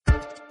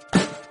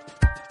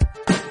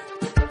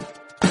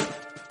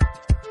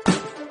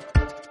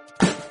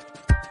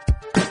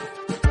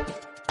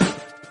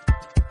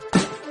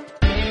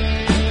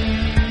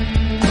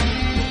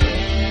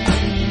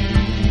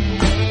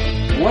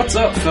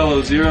up,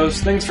 fellow Zeros?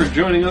 Thanks for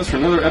joining us for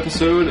another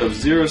episode of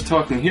Zeros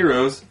Talking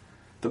Heroes,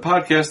 the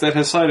podcast that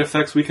has side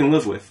effects we can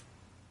live with.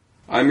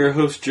 I'm your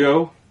host,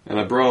 Joe, and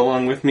I brought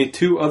along with me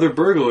two other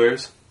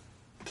burglars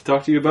to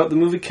talk to you about the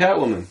movie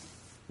Catwoman.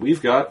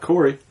 We've got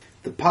Corey.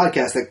 The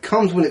podcast that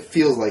comes when it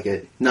feels like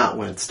it, not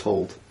when it's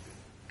told.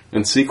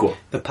 And Sequel.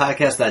 The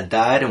podcast that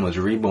died and was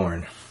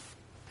reborn.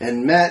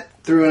 And Matt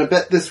threw in a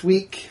bet this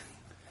week.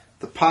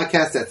 The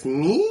podcast that's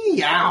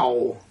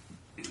meow.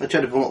 I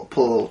tried to pull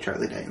a little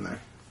Charlie Day in there.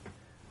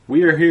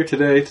 We are here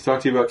today to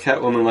talk to you about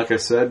Catwoman, like I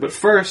said, but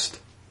first,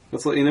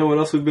 let's let you know what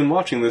else we've been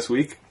watching this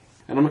week.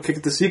 And I'm going to kick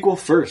it to Sequel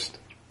first.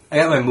 I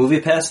got my movie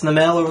pass in the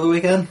mail over the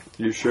weekend.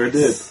 You sure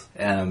did.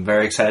 And I'm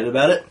very excited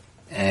about it.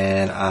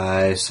 And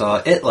I saw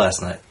It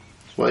last night.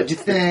 What'd you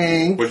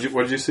think?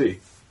 What'd you see?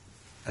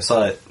 I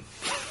saw it.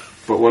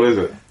 But what is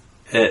it?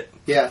 It.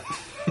 Yeah.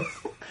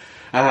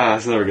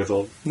 This never gets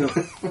old. No.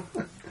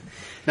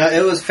 No,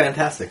 it was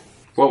fantastic.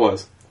 What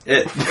was?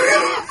 It.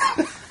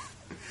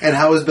 And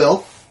how was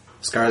Bill?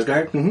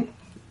 Skarsgård? Mm-hmm.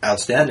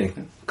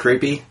 Outstanding.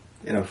 Creepy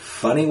in a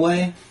funny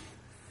way.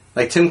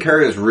 Like, Tim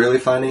Curry was really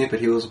funny, but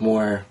he was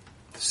more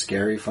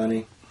scary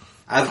funny.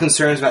 I have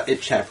concerns about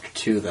It Chapter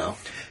 2, though.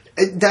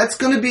 That's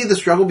going to be the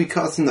struggle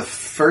because in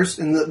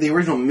the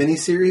original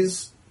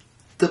miniseries,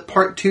 the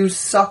part 2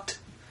 sucked.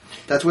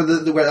 That's where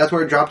that's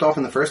where it dropped off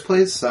in the first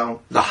place.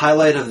 So The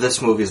highlight of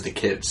this movie is the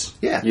kids.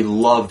 Yeah. You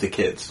love the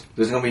kids.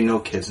 There's going to be no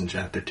kids in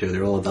Chapter 2.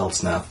 They're all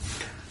adults now.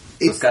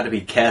 It's got to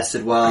be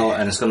casted well,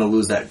 and it's going to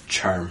lose that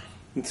charm.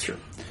 It's true.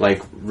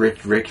 Like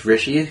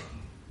Richie?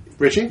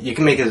 Richie? You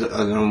can make his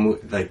own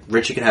like,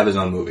 Richie can have his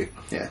own movie.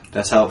 Yeah.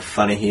 That's how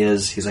funny he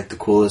is. He's like the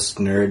coolest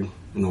nerd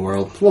in the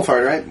world.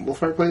 Wolfhard, right?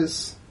 Wolfhard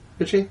plays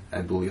Richie?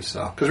 I believe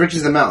so. Because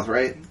Richie's the mouth,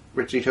 right?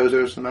 Richie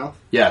Tozo's the mouth?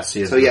 Yes,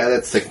 he is. So yeah,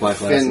 that's thick black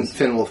Finn glasses.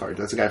 Wolfhard.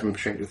 That's the guy from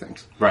Stranger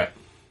Things. Right.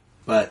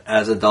 But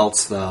as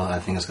adults, though, I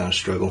think it's going to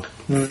struggle.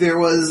 There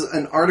was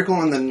an article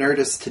on the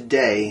Nerdist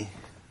today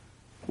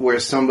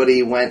where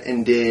somebody went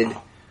and did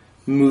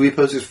movie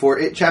posters for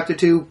It Chapter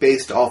 2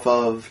 based off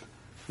of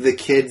the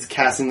kids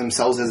casting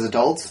themselves as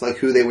adults, like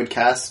who they would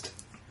cast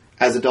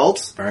as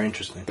adults. Very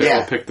interesting. They Yeah.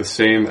 all picked the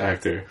same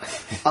actor.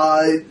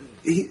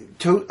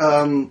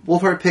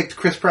 Wolfhard picked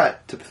Chris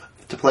Pratt to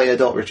play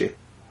adult Richie.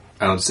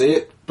 I don't see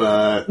it,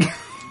 but...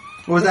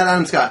 Or was that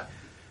Adam Scott?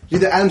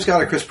 Either Adam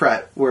Scott or Chris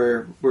Pratt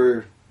were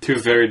Two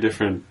very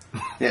different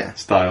yeah,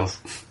 styles.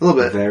 a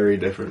little bit. Very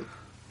different.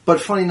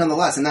 But funny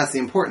nonetheless, and that's the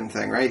important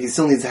thing, right? He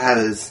still needs to have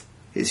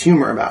his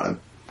humor about him.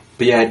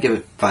 But yeah, I'd give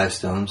it 5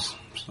 stones.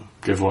 So.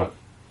 Give what?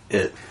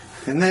 It.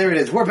 And there it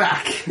is. We're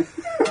back.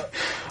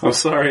 I'm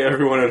sorry,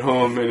 everyone at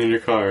home and in your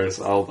cars.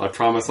 I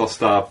promise I'll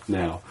stop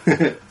now.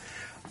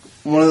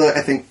 One of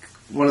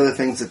the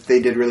things that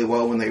they did really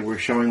well when they were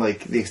showing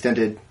like the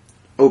extended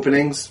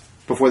openings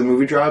before the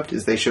movie dropped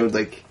is they showed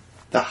like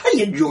the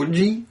 "Hiya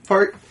Georgie"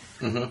 part,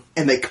 and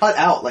they cut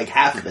out like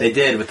half of it. They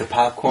did with the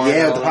popcorn. Yeah,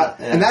 and with all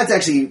the that. and that's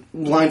actually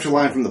line for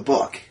line from the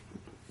book.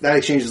 That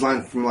exchanges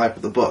line from line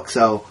with the book,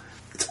 so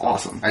it's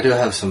awesome. I do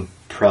have some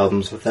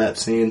problems with that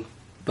scene,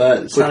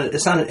 but it's not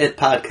an It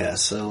podcast,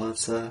 so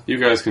let's... You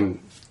guys can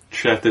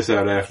chat this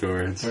out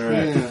afterwards. All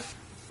right. Yeah.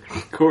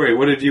 Corey,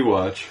 what did you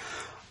watch?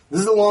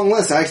 This is a long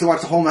list. I actually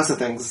watched a whole mess of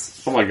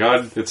things. Oh my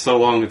god, it's so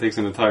long it takes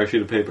an entire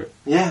sheet of paper.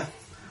 Yeah.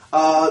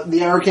 The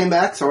Arrow came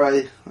back, so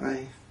I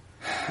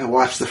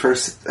watched the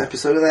first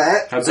episode of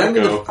that. How'd Does that that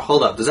mean go?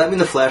 hold up, does that mean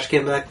The Flash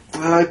came back?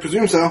 I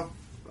presume so.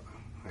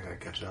 I gotta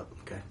catch up,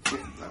 okay. I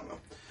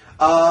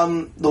don't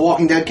know. The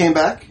Walking Dead came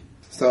back,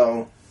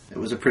 so it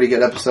was a pretty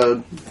good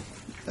episode.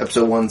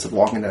 Episode 1s of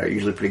Walking Dead are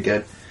usually pretty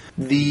good.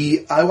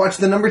 I watched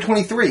the number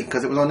 23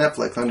 because it was on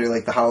Netflix under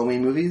like the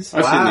Halloween movies.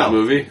 I've seen that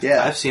movie.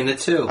 Yeah, I've seen it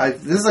too.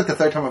 this is like the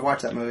third time I've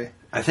watched that movie.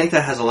 I think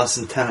that has a less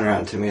than 10 on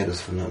Rotten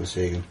Tomatoes, if I'm not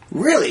mistaken.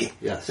 Really?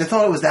 Yes. They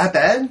thought it was that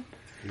bad?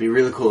 It'd be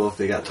really cool if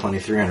they got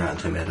 23 on Rotten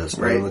Tomatoes.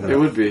 Right. Look It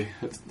would be.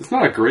 It's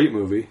not a great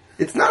movie.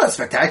 It's not a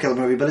spectacular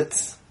movie, but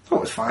it's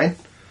always fine.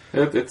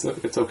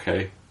 It's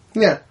okay.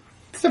 Yeah,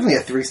 it's definitely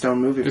a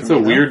 3-stone movie. It's for a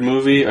me, weird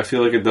movie. I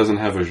feel like it doesn't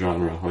have a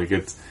genre. Like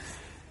it's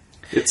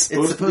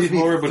supposed to be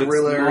horror, but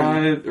thriller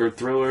it's not, or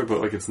thriller, but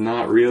like it's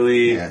not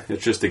really. Yeah. It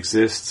just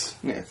exists.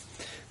 Yeah,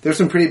 there's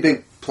some pretty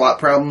big plot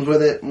problems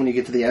with it when you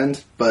get to the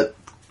end, but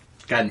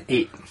Got an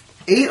 8.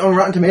 8 on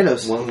Rotten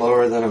Tomatoes. One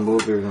lower than a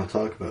movie we're going to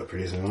talk about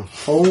pretty soon.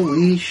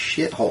 Holy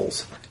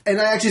shitholes!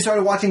 And I actually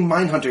started watching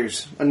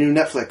Mindhunters, a new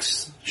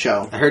Netflix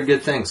show. I heard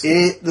good things.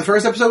 The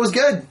first episode was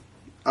good.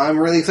 I'm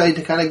really excited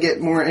to kind of get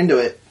more into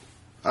it.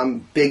 I'm a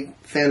big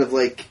fan of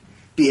like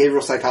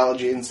behavioral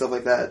psychology and stuff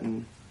like that,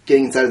 and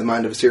getting inside of the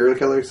mind of a serial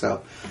killer.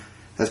 So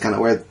that's kind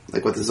of where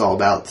like what this is all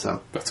about.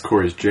 So That's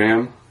Corey's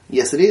jam.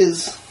 yes, it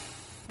is.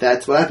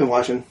 That's what I've been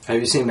watching. Have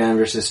you seen Man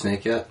vs.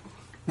 Snake yet?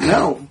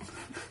 No,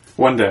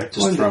 One day. Just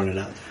One throwing it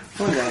out.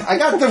 I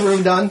got the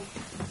room done.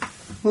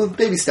 Well,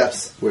 baby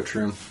steps. Which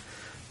room?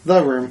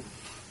 The room.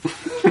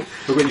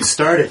 Look what you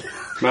started.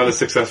 Not as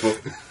successful.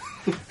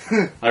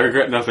 I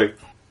regret nothing.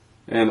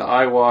 And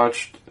I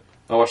watched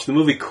the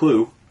movie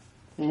Clue.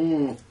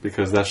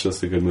 Because that's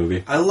just a good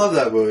movie. I love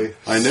that movie.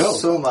 I know.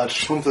 So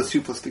much. 1 +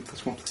 2 + 3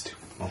 + 1 + 2.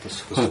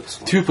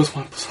 2 plus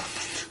 1 plus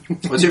 1.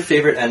 What's your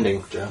favorite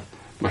ending, Joe?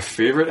 My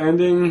favorite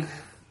ending?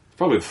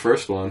 Probably the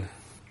first one,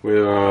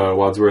 where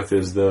Wadsworth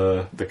is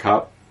the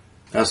cop.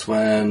 That's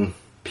when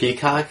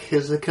Peacock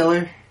is the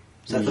killer?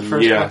 Is that the first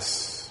one?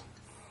 Yes.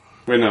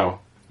 Wait, no.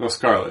 No,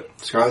 Scarlet.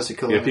 Scarlet's the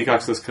killer? Yeah,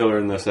 Peacock's this killer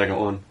in the second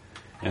one.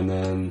 And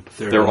then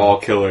Third they're one. all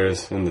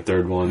killers in the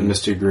third one. And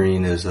Mr.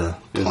 Green is a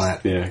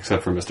plant. Yeah,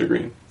 except for Mr.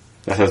 Green.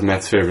 That has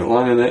Matt's favorite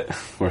line in it,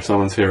 or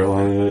someone's favorite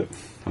line in it.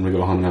 I'm gonna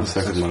go home and have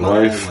sex with my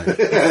wife.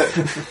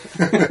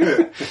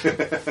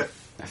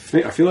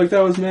 I feel like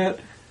that was Matt.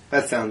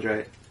 That sounds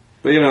right.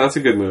 But that's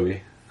a good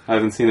movie. I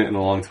haven't seen it in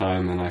a long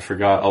time, and I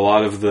forgot a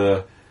lot of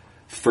the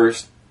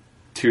first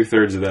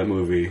 2/3 of that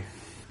movie.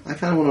 I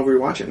kind of want to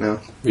rewatch it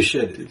now. We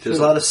should. There's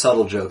a lot of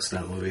subtle jokes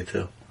in that movie,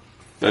 too.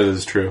 That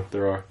is true.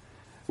 There are.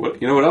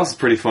 What else is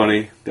pretty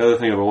funny? The other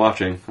thing I've been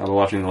watching a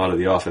lot of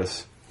The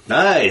Office.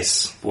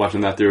 Nice!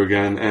 Watching that through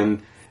again,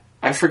 and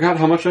I forgot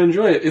how much I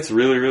enjoy it. It's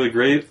really, really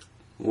great.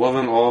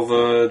 Loving all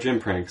the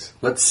gym pranks.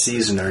 What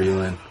season are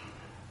you in?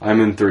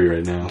 I'm in 3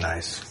 right now.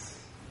 Nice.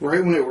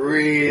 Right when it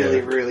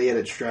really hit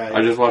its stride.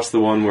 I just watched the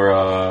one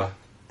where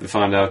they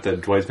found out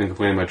that Dwight's been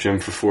complaining about Jim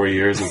for 4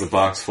 years. There's a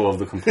box full of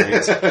the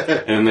complaints.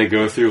 And then they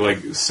go through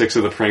like 6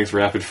 of the pranks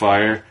rapid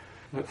fire.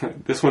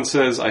 This one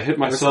says, I hit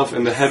myself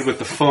in the head with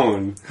the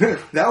phone.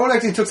 That one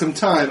actually took some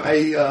time.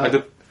 I had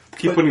to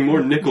keep putting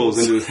more nickels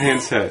into his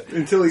handset.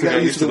 Until he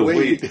got used to the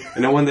weight.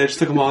 And then one day I just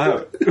took them all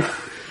out.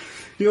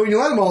 When you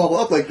line them all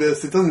up like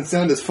this, it doesn't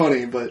sound as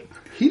funny, but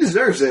he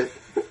deserves it.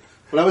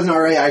 When I was in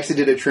RA, I actually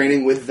did a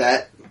training with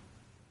that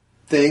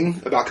thing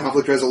about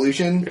conflict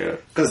resolution. Yeah.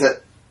 Because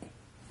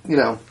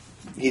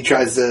he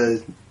tries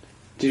to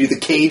do the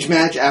cage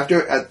match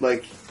after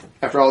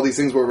all these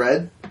things were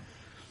read.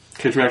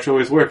 Cage match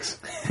always works.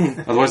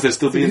 Otherwise they'd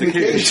still be in the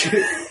cage.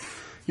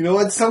 You know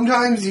what?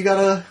 Sometimes you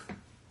gotta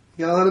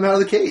let him out of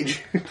the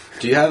cage.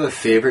 Do you have a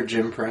favorite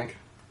gym prank?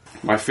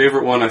 My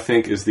favorite one, I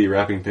think, is the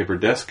wrapping paper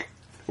desk.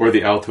 Or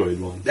the Altoid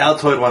one. The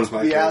Altoid one's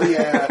my favorite.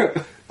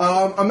 Yeah.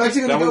 I'm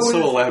actually gonna That go one's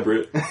with so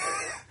elaborate.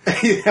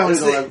 that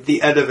one's elaborate.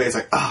 The end of it is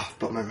like,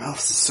 but my mouth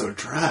is so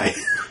dry.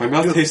 My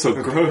mouth tastes so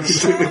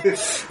gross.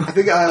 I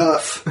think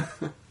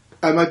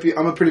I'm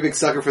a pretty big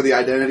sucker for the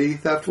identity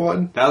theft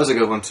one. That was a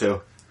good one,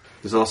 too.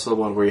 There's also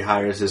one where he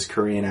hires his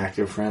Korean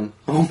actor friend.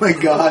 Oh my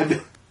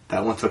god.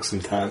 That one took some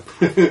time.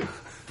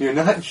 You're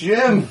not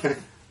Jim.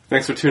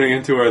 Thanks for tuning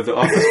into our The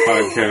Office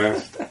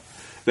podcast.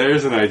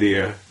 There's an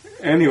idea.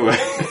 Anyway,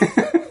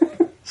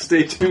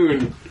 stay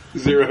tuned,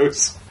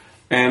 Zeros.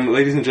 And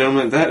ladies and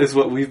gentlemen, that is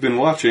what we've been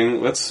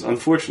watching. Let's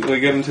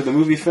unfortunately get into the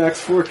movie facts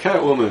for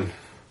Catwoman.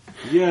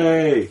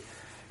 Yay!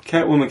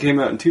 Catwoman came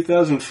out in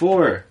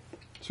 2004.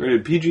 It's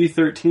rated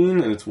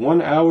PG-13 and it's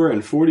 1 hour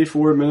and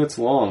 44 minutes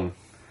long.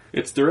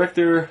 Its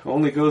director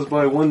only goes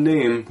by one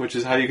name, which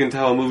is how you can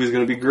tell a movie's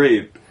going to be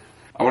great.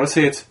 I want to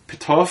say it's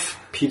Pitof.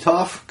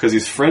 Pitof? Because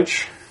he's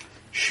French.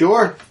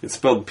 Sure. It's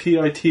spelled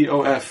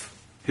Pitof.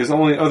 His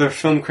only other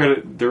film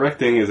credit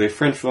directing is a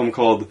French film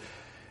called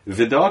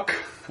Vidocq.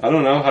 I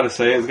don't know how to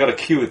say it. It's got a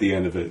Q at the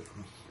end of it.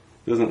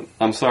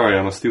 I'm sorry,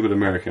 I'm a stupid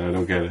American. I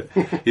don't get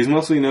it. He's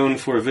mostly known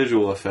for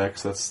visual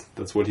effects.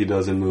 That's what he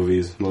does in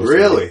movies. Mostly.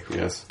 Really?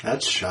 Yes.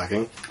 That's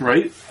shocking.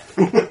 Right?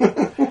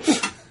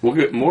 We'll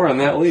get more on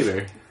that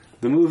later.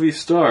 The movie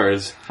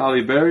stars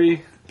Halle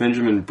Berry,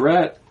 Benjamin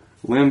Bratt,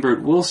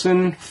 Lambert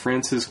Wilson,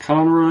 Francis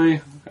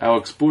Conroy,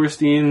 Alex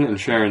Borstein, and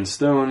Sharon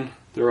Stone.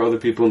 There are other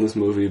people in this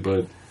movie,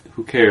 but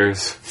who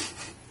cares?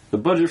 The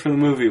budget for the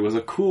movie was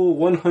a cool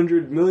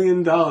 $100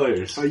 million.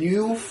 Are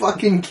you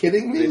fucking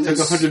kidding me? They took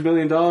 $100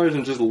 million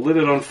and just lit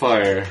it on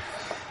fire.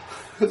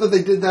 I thought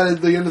they did that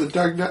at the end of The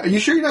Dark Knight. Are you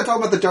sure you're not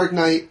talking about The Dark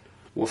Knight?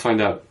 We'll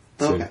find out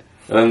soon.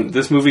 Okay.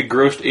 This movie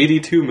grossed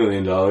 $82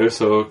 million,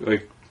 so,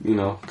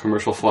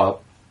 commercial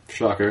flop.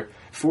 Shocker.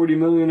 $40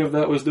 million of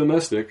that was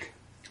domestic.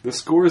 The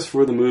scores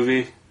for the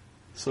movie,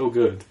 so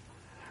good.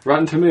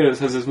 Rotten Tomatoes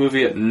has this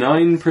movie at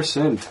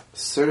 9%.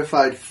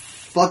 Certified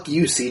fuck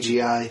you,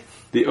 CGI.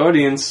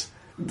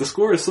 The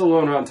score is so low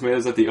on Rotten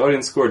Tomatoes that the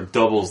audience score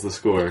doubles the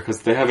score, because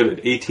they have it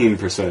at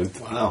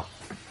 18%. Wow.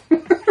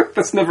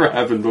 That's never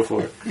happened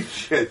before.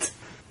 Shit.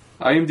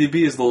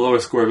 IMDb is the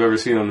lowest score I've ever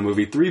seen on a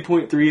movie.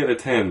 3.3 out of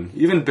 10.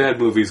 Even bad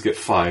movies get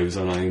 5s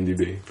on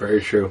IMDb.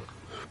 Very true.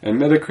 And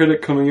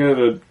Metacritic coming in at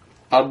an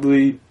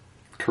oddly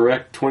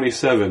correct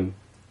 27,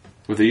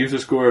 with a user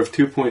score of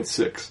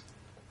 2.6.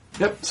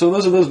 Yep, so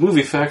those are those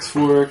movie facts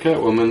for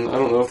Catwoman. I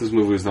don't know if this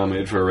movie was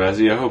nominated for a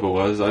Razzie. I hope it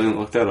was. I didn't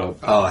look that up.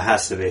 Oh, it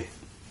has to be.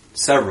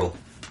 Several.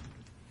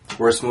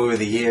 Worst movie of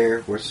the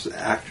year, worst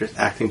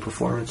acting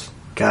performance.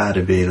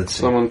 Gotta be, let's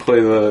see. Someone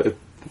play the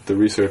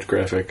research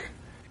graphic.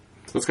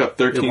 It's got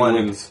 13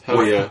 wins.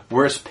 Hell yeah.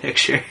 Worst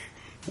picture,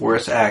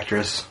 worst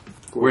actress,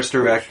 worst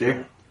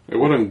director. It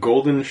won a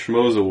Golden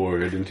Schmoes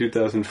Award in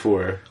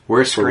 2004.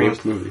 Worst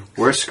movie.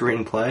 Worst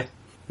screenplay.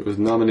 It was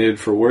nominated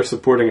for Worst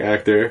Supporting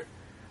Actor,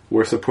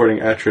 Worst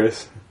Supporting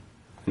Actress,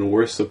 and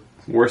Worst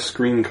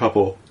Screen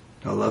Couple.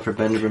 No love for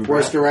Benjamin Bratt.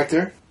 Worst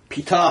director.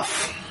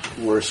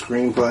 Pitof. Worst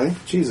screenplay.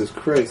 Jesus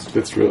Christ.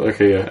 It's real.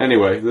 Okay, yeah.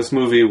 Anyway, this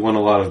movie won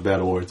a lot of bad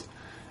awards.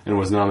 and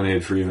was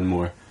nominated for even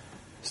more.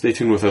 Stay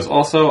tuned with us.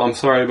 Also, I'm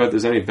sorry about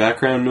there's any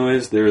background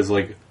noise. There is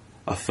like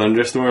a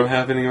thunderstorm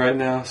happening right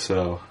now,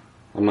 so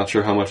I'm not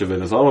sure how much of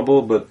it is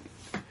audible, but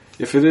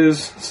if it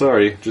is,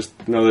 sorry.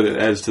 Just know that it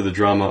adds to the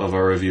drama of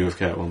our review of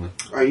Catwoman.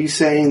 Are you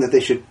saying that they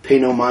should pay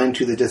no mind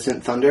to the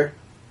distant thunder?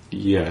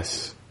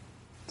 Yes.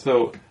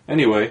 So,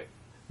 anyway,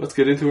 let's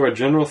get into our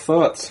general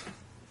thoughts.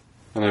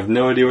 And I have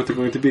no idea what they're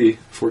going to be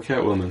for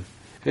Catwoman.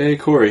 Hey,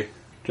 Corey,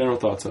 general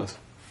thoughts us.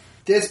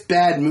 This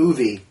bad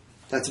movie.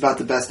 That's about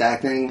the best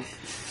acting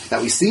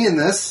that we see in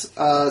this,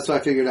 so I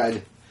figured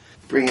I'd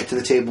bring it to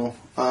the table.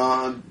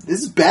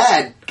 This is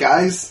bad,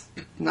 guys.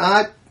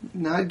 Not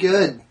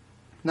good.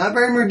 Not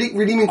very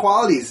redeeming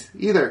qualities,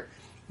 either.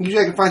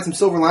 Usually I can find some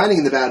silver lining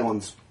in the bad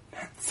ones.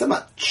 Not so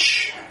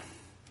much.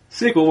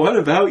 Sequel, what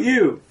about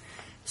you?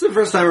 It's the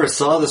first time I ever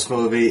saw this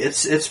movie.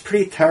 It's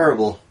pretty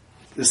terrible.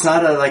 It's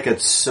not like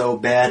it's so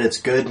bad,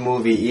 it's good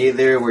movie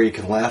either, where you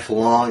can laugh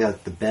along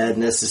at the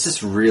badness. It's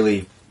just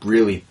really,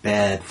 really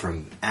bad,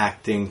 from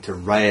acting to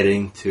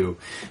writing to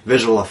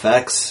visual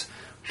effects,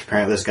 which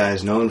apparently this guy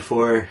is known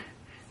for.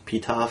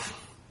 Pitoff.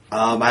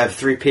 I have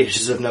 3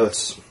 pages of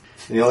notes.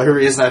 And the only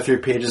reason I have 3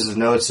 pages of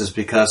notes is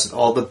because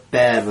all the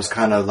bad was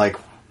kind of like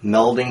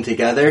melding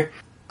together.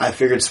 I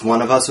figured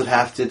one of us would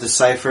have to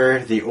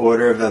decipher the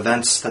order of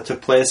events that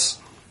took place.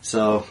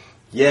 So,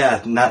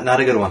 yeah, not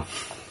a good one.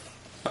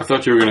 I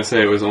thought you were going to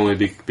say it was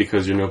only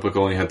because your notebook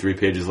only had 3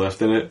 pages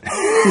left in it.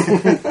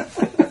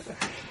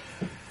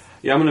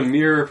 Yeah, I'm going to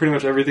mirror pretty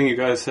much everything you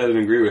guys said and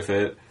agree with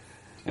it.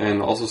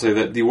 And also say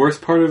that the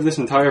worst part of this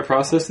entire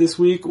process this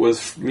week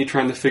was me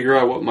trying to figure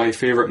out what my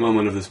favorite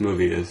moment of this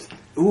movie is.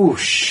 Ooh,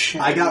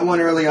 shit. I got one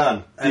early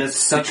on, and it's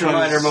such a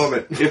minor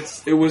moment.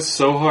 It was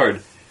so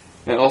hard.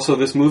 And also,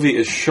 this movie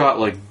is shot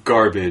like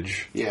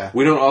garbage. Yeah.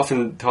 We don't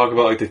often talk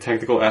about like the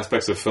technical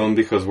aspects of film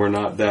because we're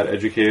not that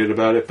educated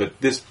about it, but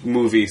this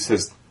movie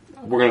says,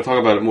 we're going to talk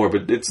about it more,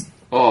 but it's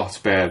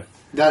bad.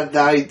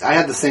 I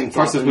had the same thought.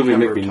 Parts of this movie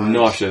make me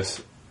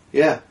nauseous.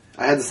 Yeah,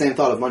 I had the same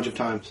thought a bunch of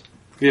times.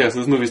 Yeah, so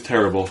this movie's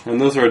terrible, and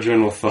those are our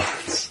general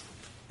thoughts.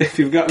 If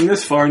you've gotten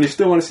this far and you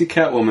still want to see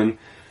Catwoman,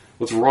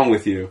 what's wrong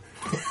with you?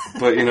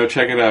 But,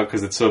 check it out,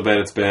 because it's so bad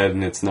it's bad,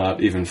 and it's not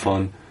even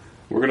fun.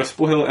 We're going to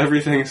spoil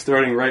everything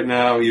starting right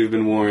now. You've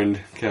been warned.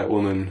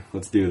 Catwoman,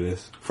 let's do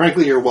this.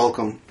 Frankly, you're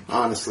welcome,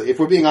 honestly. If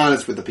we're being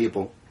honest with the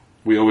people.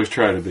 We always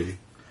try to be.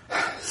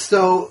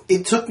 So,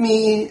 it took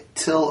me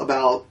till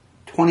about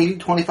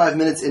 20-25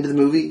 minutes into the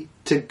movie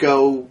to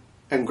go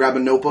and grab a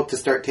notebook to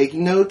start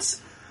taking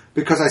notes,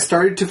 because I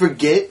started to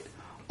forget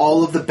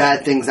all of the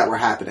bad things that were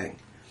happening.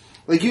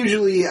 Like,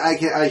 usually I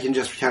can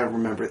just kind of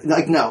remember.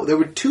 Like, no, there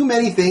were too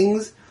many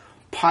things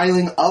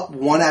piling up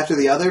one after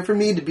the other for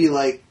me to be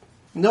like,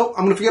 nope,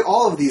 I'm going to forget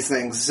all of these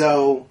things.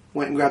 So,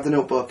 went and grabbed the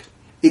notebook.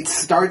 It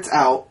starts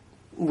out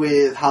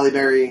with Halle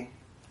Berry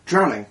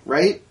drowning,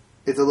 right?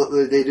 They do a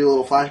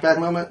little flashback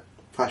moment?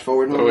 Flash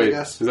forward moment, I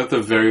guess? Is that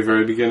the very,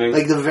 very beginning?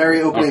 Like, the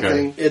very opening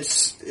thing?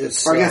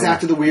 It's or I guess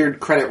after the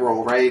weird credit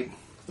roll, right?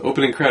 The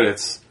opening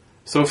credits.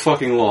 So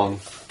fucking long.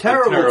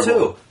 Terrible,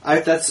 too.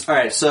 That's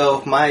alright,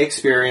 so my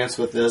experience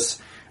with this,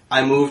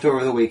 I moved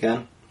over the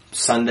weekend.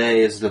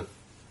 Sunday was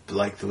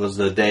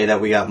the day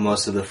that we got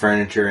most of the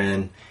furniture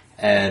in,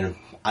 and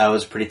I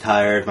was pretty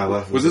tired. My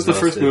wife was this the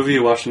first movie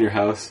you watched in your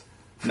house?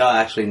 No,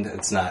 actually,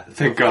 it's not.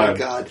 Thank God.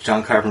 God.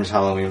 John Carpenter's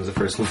Halloween was the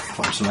first movie I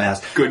watched in my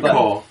house. Good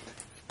call.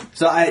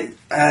 So I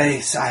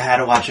had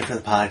to watch it for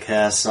the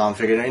podcast, so I'm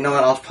figuring, you know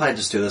what, I'll probably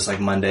just do this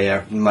like Monday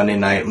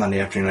night, Monday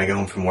afternoon when I get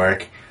home from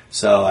work.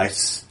 So I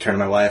turned to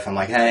my wife, I'm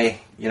like, hey,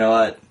 you know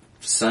what,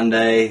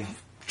 Sunday,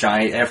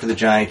 after the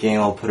Giant game,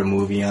 I'll put a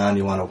movie on.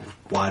 You want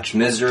to watch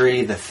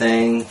Misery, The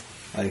Thing,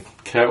 like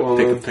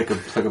Catwoman? Pick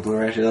a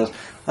Blu-ray, she goes,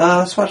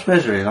 let's watch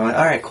Misery. And I'm like,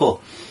 alright,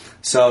 cool.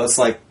 So it's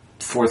like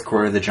 4th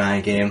quarter of the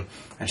Giant game,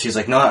 and she's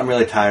like, no, I'm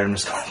really tired, I'm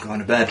just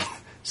going to bed.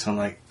 So I'm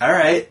like,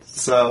 alright.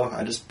 So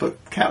I just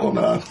put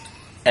Catwoman on.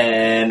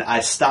 And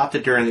I stopped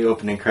it during the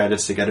opening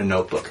credits to get a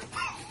notebook.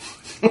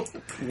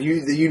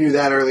 You knew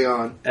that early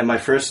on. And my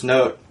first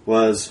note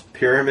was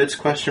pyramids, ?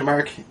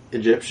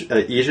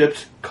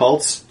 Egypt,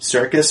 cults,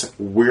 circus,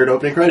 weird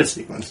opening credit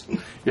sequence.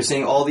 You're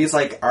seeing all these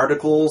like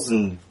articles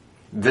and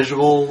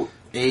visual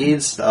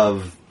aids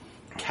of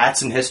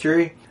cats in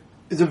history.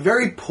 It's a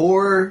very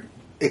poor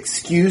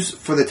excuse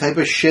for the type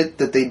of shit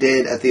that they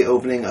did at the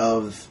opening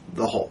of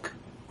The Hulk.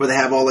 Where they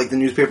have all like the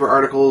newspaper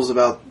articles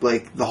about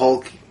like the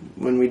Hulk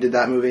when we did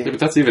that movie. Yeah, but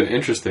that's even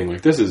interesting.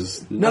 Like, this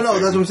is No,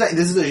 that's what I'm saying.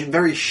 This is a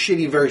very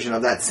shitty version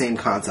of that same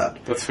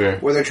concept. That's fair.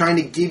 Where they're trying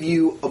to give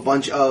you a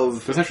bunch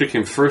of... This actually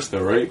came first,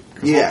 though, right?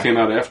 Yeah. Hulk came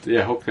out after...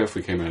 Yeah, Hulk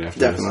definitely came out after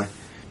Definitely.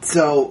 This.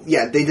 So,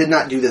 yeah, they did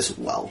not do this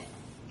well.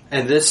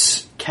 And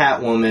this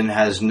Catwoman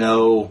has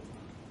no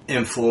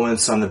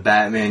influence on the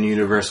Batman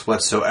universe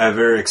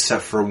whatsoever,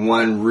 except for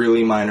one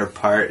really minor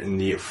part in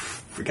the,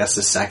 I guess,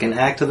 the second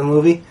act of the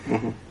movie.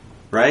 Mm-hmm.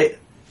 Right?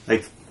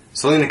 Like,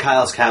 Selena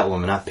Kyle's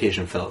Catwoman, not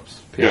Patience Phillips.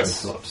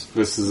 Phillips.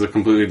 This is a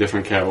completely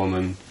different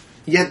Catwoman.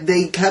 Yet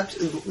they kept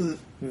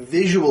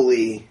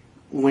visually,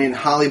 when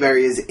Halle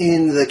Berry is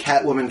in the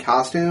Catwoman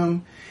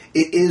costume,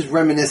 it is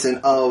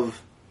reminiscent of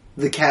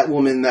the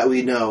Catwoman that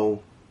we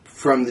know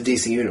from the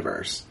DC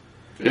universe.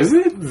 Is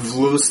it?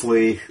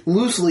 Loosely.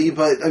 Loosely,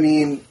 but I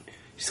mean,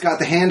 she's got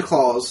the hand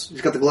claws.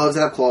 She's got the gloves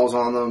that have claws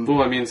on them.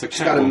 Well, I mean, it's a She's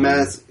got a Catwoman.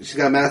 mask. She's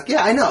got a mask.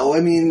 Yeah, I know. I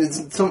mean,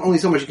 it's only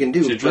so much you can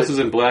do. She dresses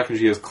in black and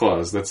she has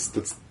claws. That's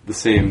the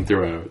same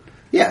throughout.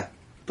 Yeah,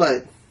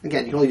 but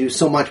again, you can only do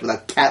so much with a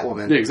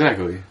Catwoman. Yeah,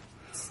 exactly.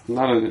 It's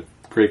not a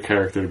great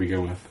character to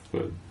begin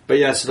with, But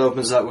yes, it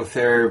opens up with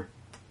her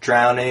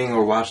drowning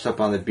or washed up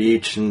on the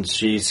beach, and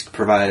she's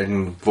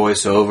providing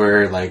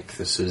voiceover, like,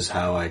 this is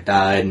how I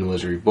died and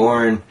was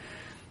reborn.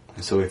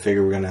 And so we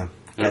figure we're going to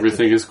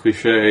everything is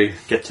cliche.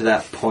 get to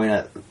that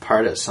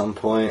part at some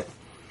point.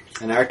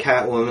 And our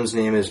Catwoman's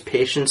name is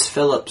Patience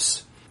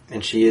Phillips,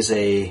 and she is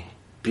a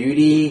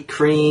beauty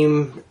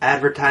cream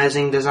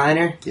advertising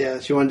designer. Yeah,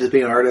 she wanted to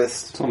be an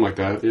artist. Something like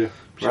that, yeah.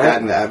 She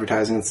got into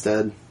advertising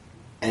instead.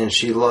 And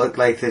she looked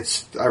like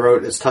it's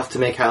tough to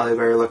make Halle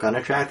Berry look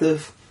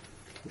unattractive.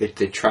 They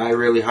try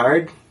really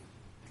hard,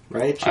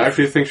 right? I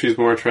actually think she's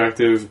more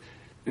attractive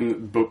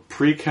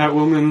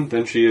pre-Catwoman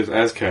than she is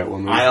as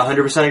Catwoman. I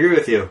 100% agree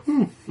with you.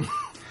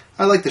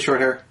 I like the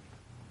short hair.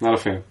 Not a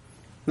fan.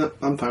 Nope,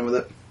 I'm fine with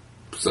it.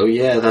 So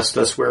yeah,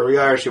 that's where we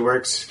are. She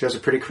does a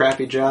pretty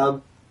crappy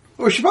job.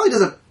 Or she probably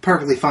does a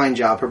perfectly fine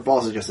job. Her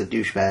boss is just a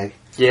douchebag.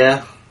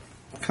 Yeah,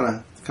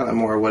 Kind of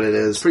more what it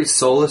is. pretty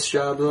soulless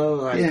job though.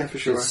 Like, Yeah, for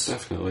sure. just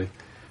Definitely.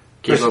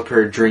 Gave up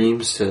her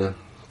dreams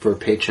for a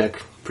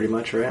paycheck, pretty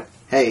much, right?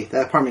 Hey,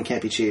 that apartment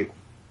can't be cheap.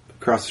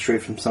 Across the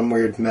street from some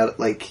weird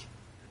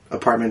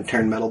apartment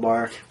turned metal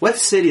bar. What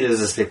city does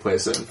this take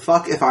place in?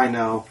 Fuck if I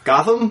know.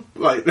 Gotham?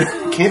 Like,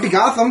 Can't be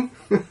Gotham.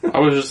 I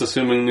was just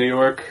assuming New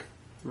York.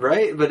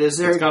 right? But is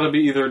there? It's got to be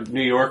either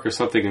New York or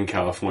something in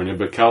California,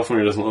 but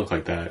California doesn't look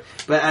like that.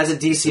 But as a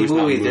DC There's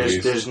not movie,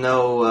 movies. there's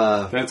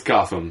no That's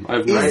Gotham. I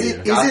have no Is idea.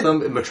 it-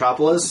 Gotham,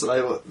 Metropolis.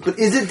 But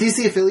is it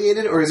DC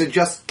affiliated or is it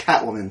just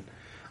Catwoman?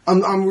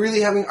 I'm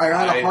really having. I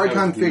had I a hard have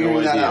time figuring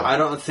no that idea. out. I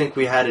don't think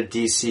we had a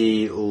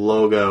DC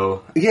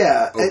logo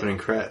Yeah, opening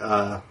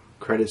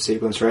credit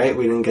sequence, right?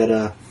 We didn't get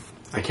a.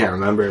 I can't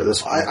remember at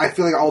this point. I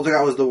feel like all I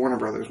got was the Warner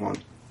Brothers one.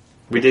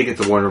 We did get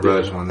the Warner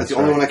Brothers one. That's the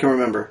only one I can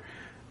remember.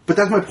 But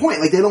that's my point.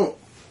 Like, they don't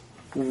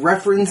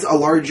reference a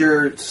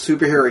larger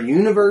superhero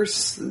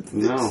universe.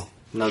 No.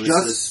 No, this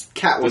Just is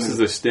Catwoman. This is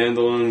a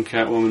standalone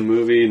Catwoman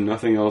movie.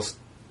 Nothing else.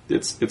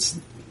 It's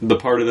the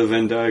part of the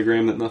Venn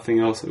diagram that nothing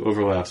else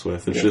overlaps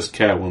with. It's just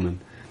Catwoman.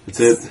 That's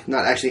it.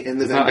 not actually in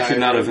the It's Venn not actually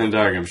not a diagram. Venn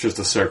diagram. It's just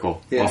a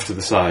circle Yeah. off to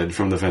the side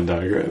from the Venn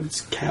diagram.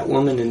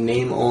 Catwoman in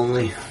name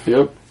only.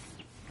 Yep.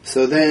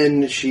 So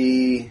then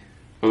she...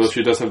 Although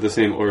she does have the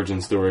same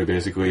origin story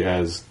basically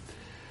as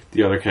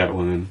the other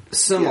Catwoman.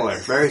 Similar,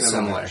 Yes, very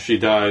similar. similar. She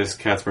dies.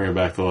 Cats bring her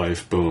back to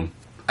life. Boom.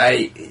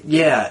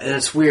 Yeah, and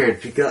it's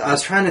weird because I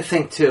was trying to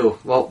think too.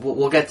 Well,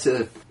 we'll get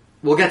to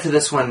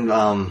this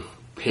when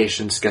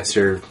Patience gets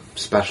her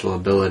special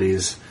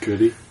abilities.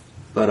 Goody.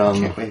 But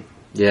Can't wait.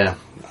 yeah,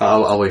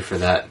 I'll wait for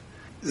that.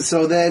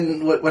 So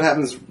then what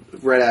happens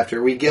right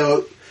after? We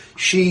go...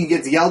 She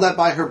gets yelled at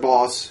by her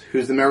boss,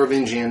 who's the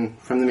Merovingian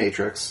from The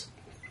Matrix.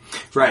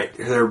 Right,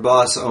 her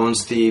boss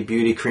owns the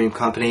beauty cream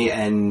company,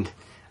 and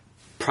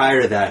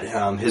prior to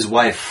that, his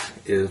wife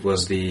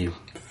was the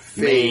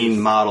main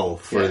model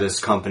for Yeah. this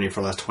company for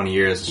the last 20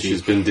 years.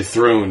 She's been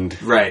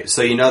dethroned. Right,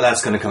 so you know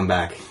that's going to come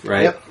back,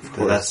 right? Yep,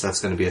 of So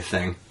that's going to be a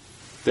thing.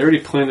 They already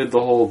planted the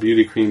whole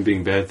beauty cream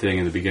being bad thing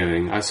in the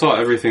beginning. I saw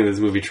everything this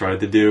movie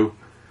tried to do.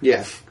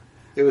 Yeah.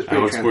 It was pretty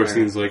Alex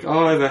transparent. Borstein's like,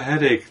 oh, I have a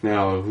headache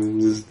now.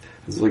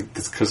 It's like,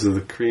 it's because of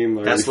the cream.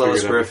 I That's already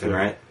Lois figured Griffin,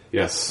 everything. right?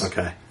 Yes.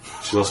 Okay.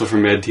 She's also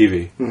from Mad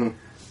TV.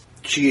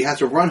 She has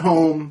to run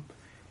home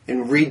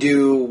and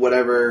redo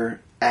whatever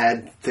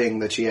ad thing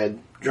that she had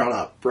drawn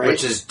up, right?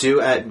 Which is due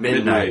at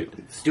midnight.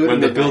 do it when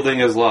at the midnight. building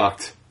is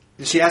locked.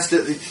 She has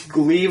to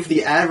leave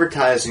the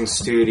advertising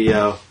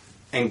studio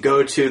and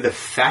go to the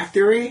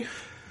factory,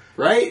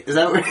 right? Is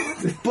that what...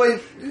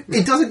 But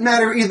it doesn't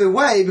matter either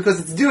way because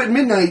it's due at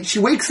midnight. She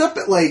wakes up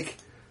at like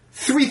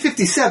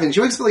 3:57. She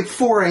wakes up at like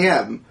 4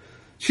 a.m.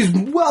 She's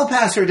well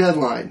past her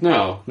deadline.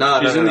 No.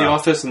 No, She's no, in the no.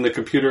 office and the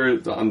computer,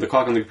 on the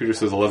clock on the computer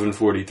says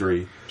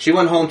 11:43. She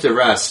went home to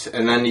rest,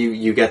 and then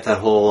you get that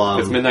whole...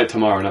 It's midnight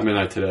tomorrow, not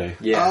midnight today.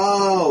 Yeah.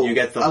 Oh, You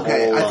get the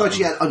okay. whole, I thought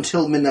she had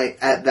until midnight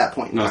at that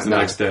point. in No, it's time. the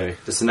next day.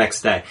 It's the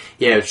next day.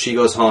 Yeah, she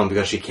goes home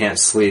because she can't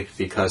sleep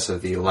because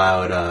of the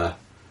loud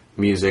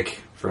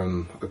music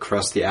from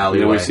across the And alleyway.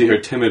 then we see her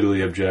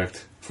timidly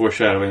object,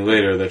 foreshadowing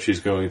later that she's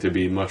going to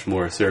be much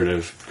more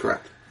assertive.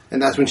 Correct.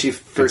 And that's when she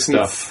first Good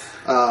meets stuff.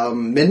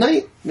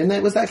 Midnight.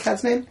 Midnight was that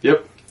cat's name?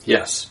 Yep.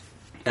 Yes.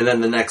 And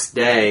then the next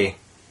day,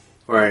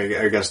 or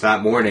I guess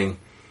that morning,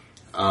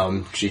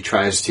 she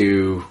tries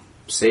to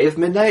save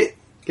Midnight.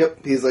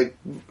 Yep. He's like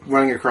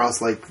running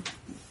across like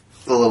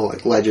the little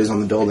like ledges on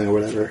the building or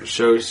whatever.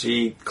 So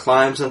she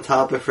climbs on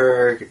top of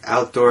her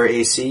outdoor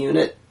AC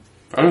unit.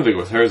 I don't think it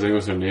was hers, I think it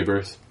was her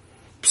neighbor's.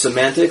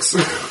 Semantics.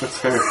 That's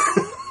fair.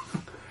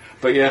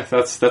 But yeah,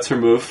 that's her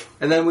move.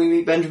 And then we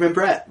meet Benjamin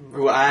Bratt,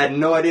 who I had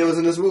no idea was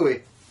in this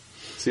movie.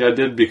 See, I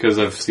did because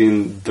I've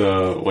seen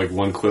the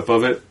one clip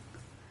of it,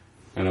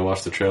 and I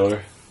watched the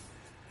trailer.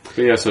 But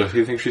yeah, so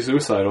he thinks she's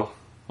suicidal.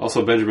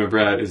 Also, Benjamin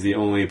Bratt is the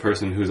only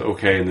person who's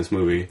okay in this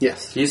movie.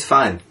 Yes. He's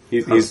fine.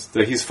 He's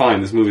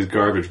fine. This movie's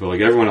garbage, but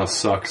like everyone else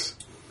sucks.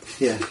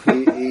 Yeah.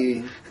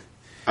 He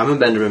I'm a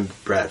Benjamin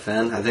Bratt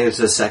fan. I think it's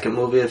the second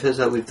movie of his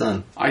that we've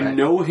done. I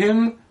know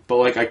him, but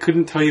like I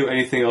couldn't tell you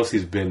anything else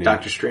he's been in.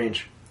 Doctor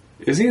Strange.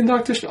 Is he in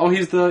Doctor Strange? Oh,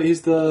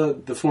 he's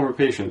the former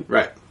patient.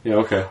 Right. Yeah,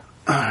 okay.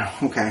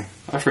 okay.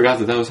 I forgot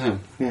that was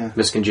him. Yeah.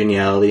 Miss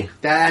Congeniality.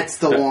 That's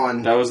the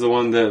one. That was the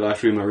one that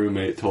actually my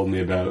roommate told me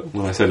about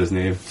when I said his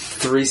name.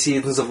 3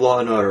 seasons of Law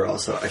and Order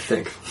also, I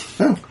think.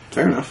 Oh,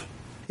 fair enough.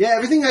 Yeah,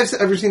 everything I've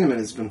ever seen him in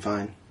has been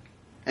fine.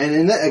 And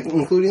in that,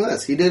 including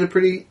this, he did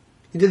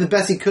the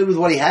best he could with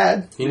what he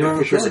had. He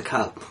normally was a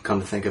cop,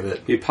 come to think of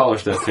it. He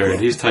polished that turd.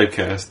 He's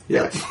typecast.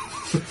 Yeah.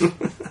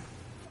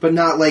 But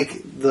not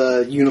like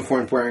the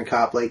uniform wearing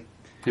cop, like...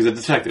 He's a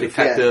detective.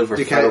 Detective or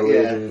federal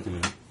agent.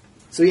 Yeah.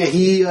 So yeah,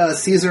 he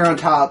sees her on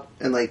top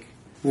and like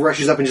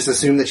rushes up and just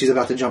assumes that she's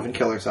about to jump and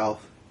kill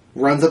herself.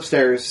 Runs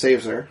upstairs,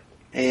 saves her,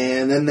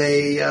 and then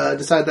they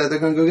decide that they're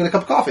going to go get a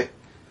cup of coffee.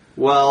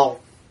 Well,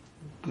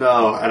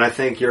 no, and I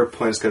think your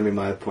point's going to be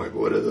my point,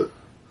 but what is it?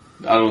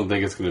 I don't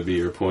think it's going to be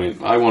your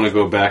point. I want to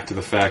go back to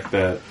the fact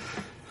that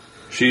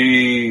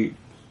she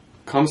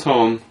comes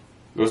home,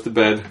 goes to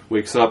bed,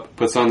 wakes up,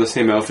 puts on the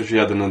same outfit she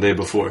had the day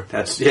before.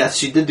 Yes,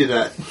 she did do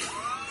that.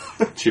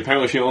 She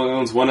only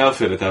owns one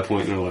outfit at that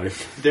point in her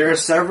life. There are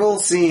several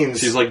scenes.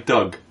 She's like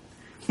Doug.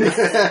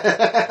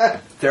 There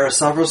are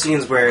several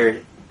scenes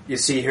where you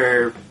see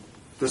her,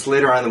 just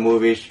later on in the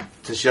movie, she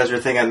does her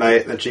thing at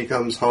night, then she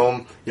comes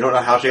home, you don't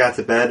know how she got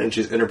to bed, and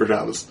she's in her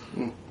pajamas.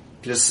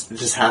 It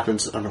just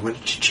happens. I don't know, when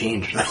did she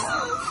change?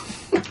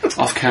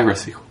 Off-camera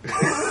sequel.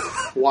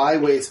 Why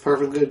waste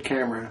perfect good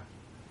camera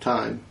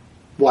time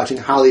watching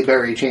Halle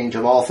Berry change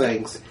of all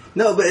things?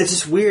 No, but it's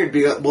just weird,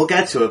 because we'll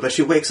get to it, but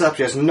she wakes up,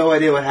 she has no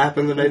idea what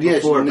happened the night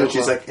before, but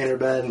she's like in her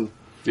bed and...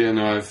 Yeah,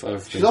 no,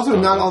 I've She's also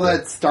not all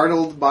that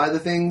startled by the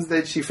things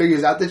that she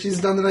figures out that she's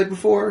done the night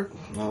before,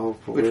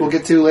 which we'll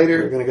get to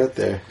later. We're gonna get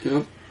there.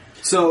 Yep.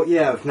 So,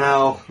 yeah,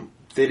 now,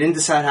 they didn't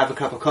decide to have a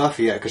cup of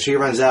coffee yet, because she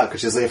runs out because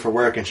she's late for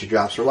work and she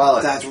drops her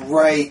wallet. That's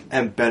right.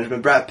 And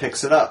Benjamin Bratt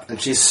picks it up, and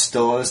she's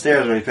still on the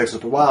stairs when he picks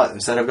up her wallet.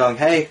 Instead of going,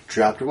 hey,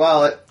 dropped your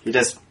wallet, he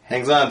just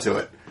hangs on to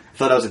it. I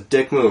thought that was a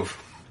dick move.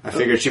 I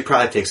figured she'd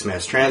probably take some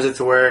mass transit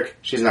to work.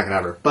 She's not going to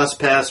have her bus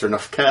pass or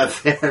enough cab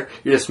fare.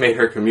 You just made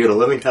her commute a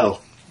living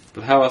hell.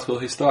 But how else will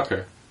he stalk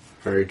her?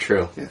 Very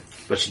true. Yeah.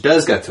 But she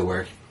does get to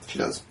work. She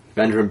does.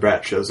 Benjamin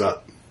Bratt shows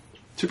up.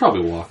 She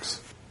probably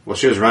walks. Well,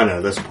 she was running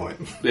at this point.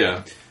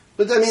 Yeah.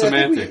 But I mean,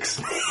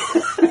 Semantics.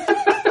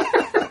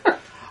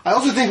 I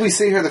also think we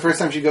see her the first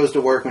time she goes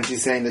to work when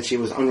she's saying that she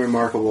was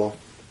unremarkable.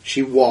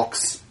 She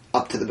walks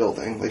up to the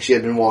building like she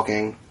had been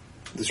walking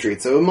the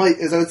street. So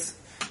it's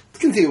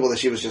conceivable that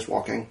she was just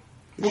walking.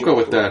 We'll go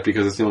with that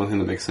because it's the only thing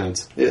that makes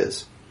sense. It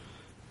is.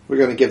 We're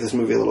going to give this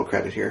movie a little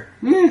credit here.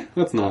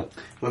 That's not.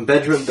 When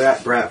Benjamin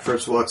Bratt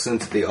first walks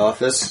into the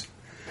office,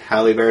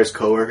 Halle Berry's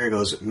coworker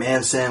goes,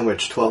 "Man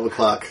sandwich, 12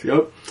 o'clock."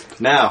 Yep.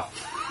 Now,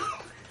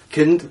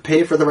 couldn't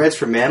pay for the rights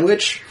for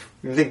Manwich?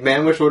 You think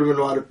Manwich would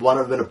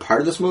have been a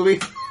part of this movie?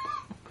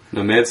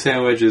 The Mad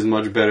Sandwich is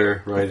much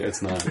better, right?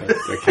 It's not.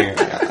 I can't.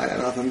 I got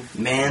nothing.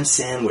 Man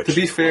sandwich. To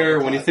be fair,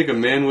 when you think of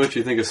Manwich,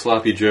 you think of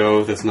Sloppy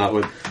Joe. That's not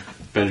what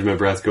Benjamin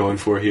Bratt's going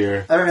for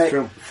here. All right,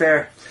 True.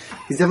 fair.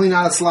 He's definitely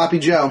not a sloppy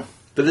Joe.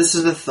 But this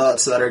is the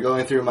thoughts that are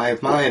going through my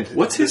mind.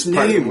 What's his This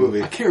part of the name?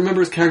 movie. I can't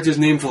remember his character's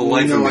name for the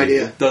life of me. No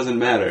idea. It doesn't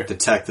matter.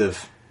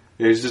 Detective.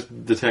 Yeah, he's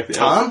just detective.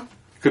 Tom?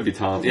 Could be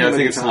Tom. Yeah, I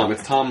think it's Tom.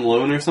 It's Tom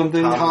Lone or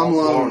something. Tom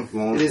Lone.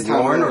 Lone. It is Tom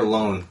Lorne Lone. or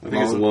Lone? I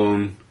think it's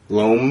Lone.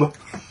 Lome.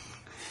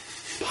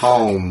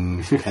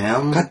 Palm.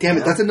 Pam? God damn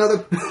it! That's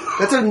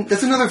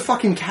another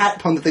fucking cat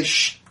pun that they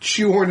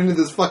shoehorned into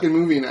this fucking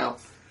movie now.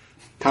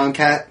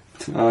 Tomcat.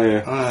 Oh,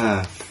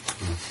 yeah.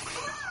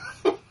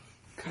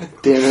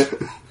 Damn it!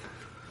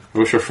 I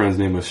wish our friend's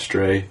name was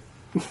Stray.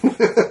 Now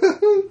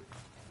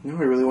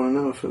I really want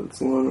to know if it's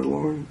Lone or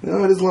Lorne.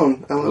 No, it is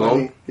Lone.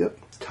 Lone? Yep.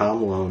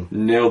 Tom Lone.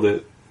 Nailed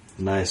it.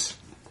 Nice.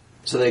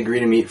 So they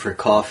agree to meet for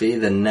coffee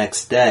the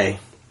next day.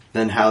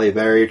 Then Halle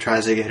Berry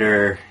tries to get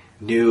her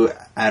new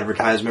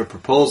advertisement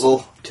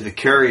proposal to the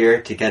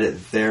courier to get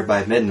it there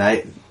by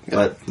midnight,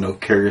 but no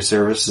courier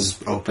service is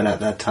open at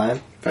that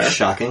time. Fair.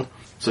 Shocking.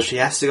 So she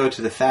has to go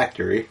to the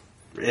factory.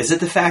 Is it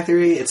the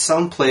factory? It's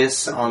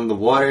someplace on the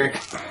water.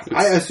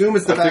 I assume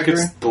it's the I think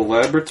factory. it's the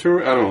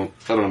laboratory. I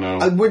don't know.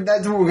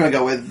 That's what we're gonna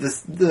go with.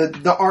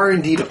 The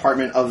R&D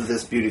department of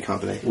this beauty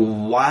company.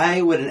 Why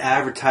would an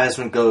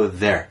advertisement go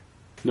there?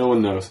 No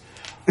one knows.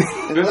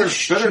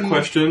 Better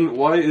question,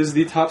 why is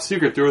the top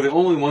secret door the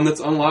only one that's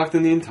unlocked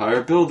in the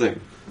entire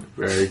building?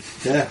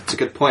 Yeah, it's a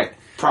good point.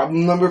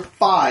 Problem number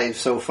 5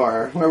 so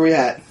far. Where are we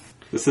at?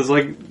 This is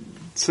like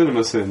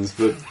Cinema Sins,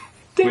 but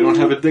we don't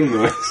have a ding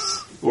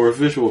noise or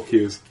visual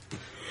cues.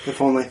 If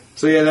only.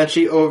 So yeah, then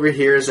she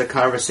overhears a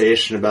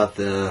conversation about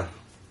the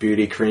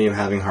beauty cream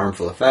having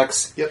harmful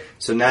effects. Yep.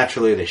 So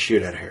naturally they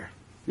shoot at her.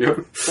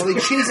 Yep. Well, they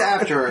chase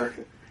after her,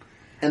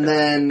 And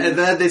then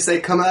they say,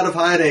 come out of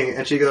hiding.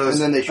 And she goes,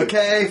 And then they shoot.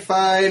 okay,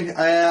 fine.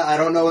 I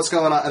don't know what's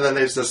going on. And then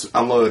they just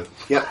unload.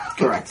 Yep,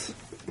 correct.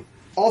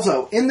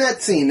 Also, in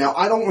that scene, now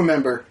I don't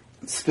remember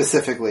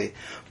specifically,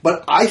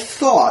 but I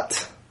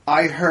thought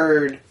I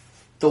heard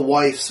the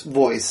wife's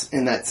voice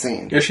in that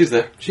scene. Yeah, she's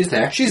there. She's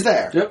there. She's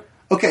there. Yep.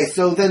 Okay,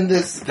 so then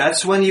this...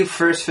 That's when you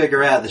first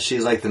figure out that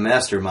she's like the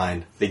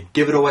mastermind. They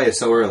give it away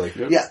so early.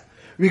 Yep. Yeah,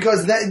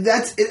 because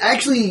that's... It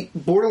actually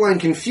borderline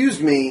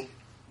confused me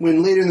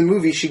when later in the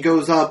movie she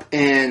goes up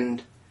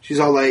and she's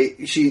all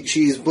like...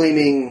 She's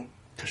blaming...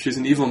 She's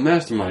an evil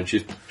mastermind.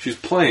 She's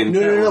playing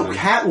No. Catwoman.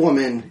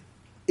 Catwoman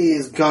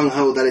is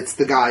gung-ho that it's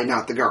the guy,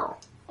 not the girl.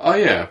 Oh,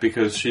 yeah,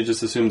 because she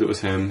just assumed it was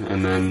him,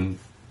 and then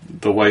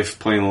the wife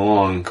playing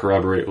along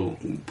corroborate...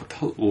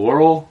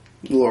 Laurel?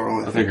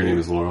 Laurel. I think her name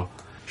is Laurel.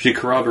 She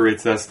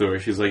corroborates that story.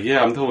 She's like,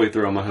 yeah, I'm totally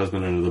throwing my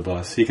husband under the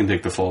bus. He can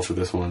take the fall for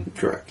this one.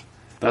 Correct.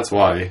 That's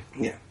why.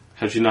 Yeah.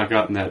 Had she not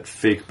gotten that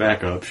fake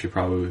backup, she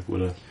probably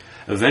would have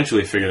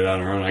eventually figured it out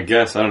on her own. I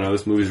guess. I don't know.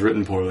 This movie's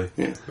written poorly.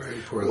 Yeah. Very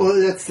poorly.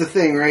 Well, that's the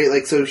thing, right?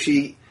 Like, so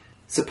she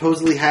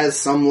supposedly has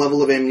some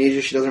level of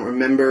amnesia she doesn't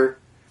remember,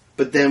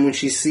 but then when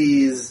she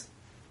sees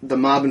the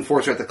mob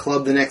enforcer at the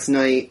club the next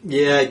night,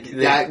 yeah,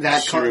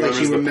 She remembers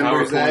the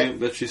PowerPoint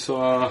that she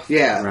saw.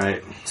 Yeah.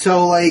 right.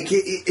 So, like,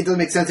 it doesn't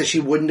make sense that she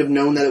wouldn't have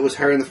known that it was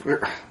her in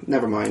the...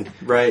 Never mind.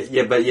 Right,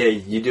 yeah, but yeah,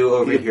 you do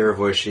overhear her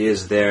voice. She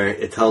is there.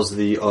 It tells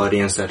the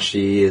audience that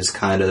she is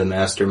kind of the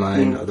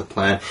mastermind of the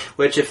plan.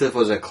 Which, if it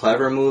was a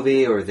clever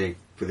movie or they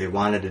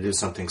wanted to do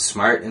something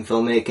smart in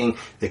filmmaking,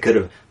 they could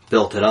have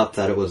built it up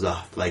that it was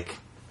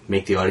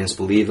make the audience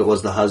believe it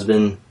was the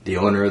husband, the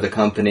owner of the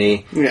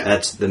company. Yeah.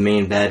 That's the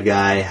main bad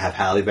guy. Have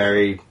Halle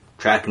Berry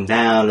track him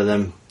down and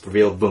then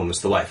reveal, boom, it's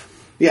the wife.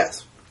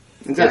 Yes.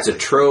 Exactly. It's a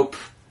trope,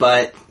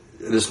 but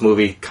this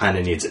movie kind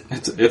of needs it.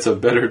 It's a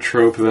better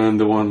trope than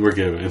the one we're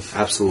given.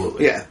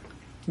 Absolutely. Yeah.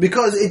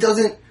 Because it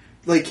doesn't...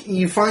 Like,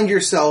 you find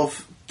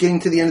yourself getting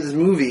to the end of this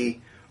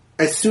movie,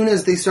 as soon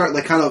as they start,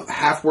 like, kind of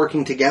half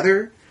working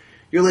together,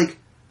 you're like,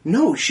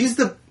 no, she's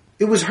the...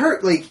 It was her.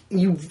 Like,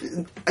 you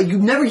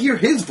never hear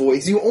his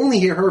voice. You only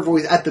hear her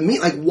voice at the meet.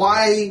 Like,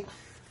 why...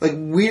 Like,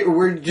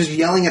 we're just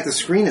yelling at the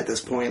screen at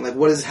this point. Like,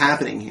 what is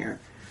happening here?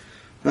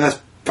 That's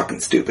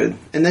fucking stupid.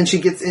 And then she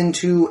gets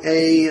into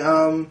a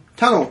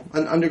tunnel,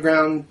 an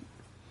underground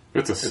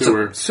It's a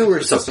sewer. sewer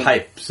It's a system.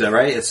 pipe, is that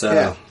right? It's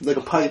Yeah, like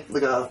a pipe,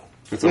 like a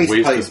It's a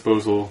waste pipe.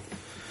 disposal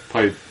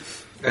pipe,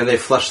 And they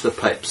flush the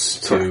pipes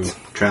to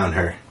Correct. drown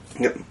her.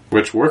 Yep.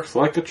 which works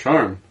like a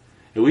charm.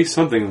 At least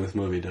something in this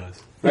movie does.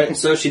 Right,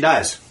 so she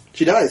dies.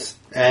 She dies.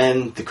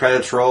 And the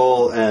credits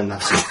roll, and...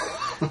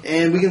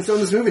 And we can film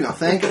this movie now.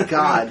 Thank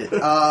God.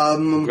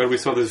 I'm glad we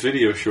saw this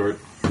video short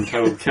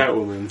entitled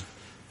Catwoman.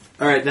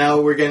 Alright, now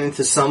we're getting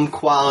into some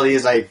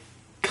qualities I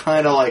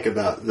kind of like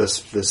about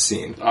this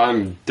scene.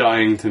 I'm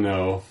dying to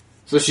know.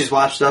 So she's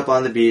washed up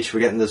on the beach.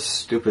 We're getting this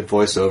stupid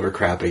voiceover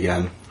crap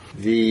again.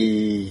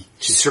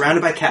 She's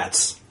surrounded by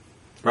cats,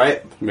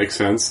 right? Makes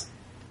sense.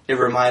 It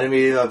reminded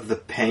me of the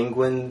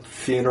Penguin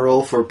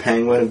funeral for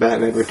Penguin in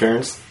Batman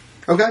Returns.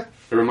 Okay.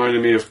 It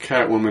reminded me of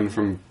Catwoman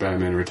from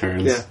Batman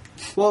Returns. Yeah.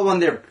 Well, when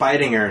they're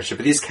biting her and shit,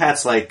 but these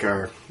cats,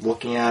 are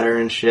looking at her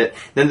and shit.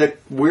 Then the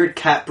weird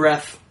cat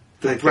breath.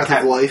 The Breath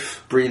cat of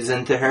life. breathes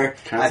into her.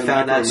 Cat's I a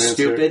found that necromancer.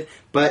 stupid,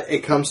 but it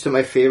comes to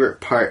my favorite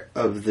part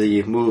of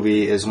the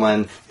movie is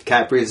when the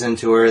cat breathes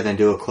into her, then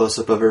do a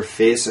close-up of her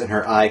face, and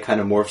her eye kind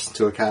of morphs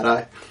into a cat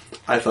eye.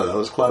 I thought that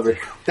was clever.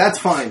 That's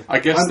fine. I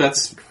guess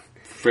that's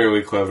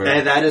fairly clever.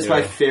 And that is my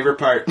Yeah. favorite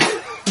part.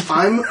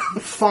 I'm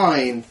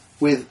fine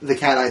with the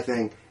cat eye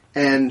thing.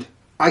 And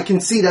I can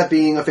see that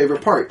being a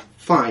favorite part.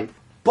 Fine.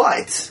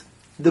 But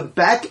the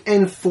back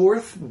and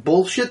forth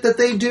bullshit that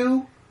they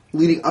do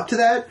leading up to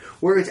that,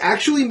 where it's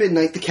actually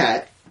Midnight the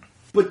cat,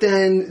 but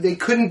then they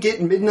couldn't get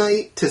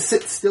Midnight to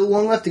sit still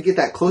long enough to get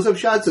that close-up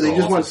shot, so they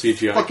just Awful went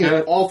CGI fucking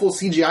cat. awful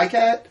CGI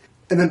cat,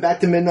 and then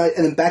back to Midnight,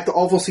 and then back to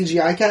awful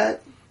CGI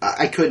cat.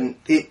 I couldn't.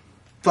 It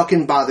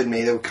fucking bothered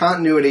me. There were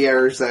continuity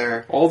errors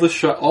there. All the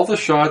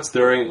shots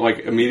during,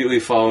 immediately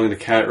following the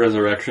cat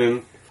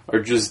resurrection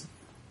are just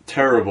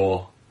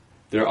terrible.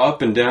 They're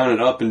up and down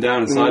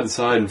and side to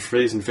side and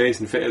face and face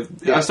and face.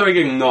 Yeah. I started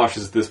getting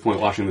nauseous at this point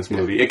watching this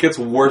movie. It gets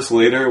worse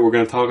later, we're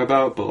going to talk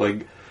about, but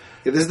Yeah,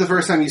 this is the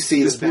first time you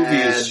see this the movie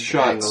bad is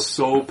shot angles.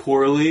 so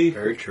poorly.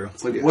 Very true.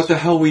 It's like, Yes. what the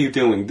hell were you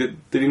doing? Did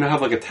you not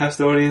have a test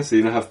audience? Did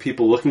you not have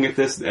people looking at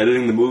this,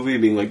 editing the movie,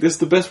 being like, this is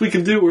the best we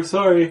can do, we're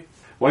sorry.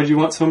 Why'd you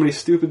want so many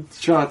stupid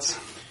shots?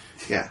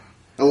 Yeah.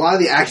 A lot of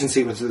the action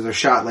sequences are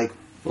shot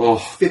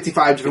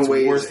 55 different It's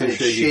ways, worse than and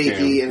it's shaky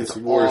shaky, cam. and it's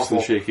worse awful.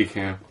 than shaky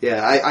cam.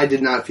 Yeah, I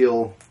did not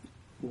feel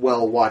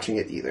well watching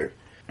it either.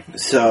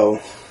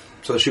 So,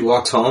 So she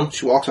walks home,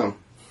 she walks home.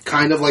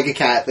 Kind of like a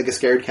cat, like a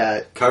scared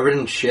cat. covered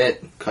in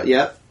shit.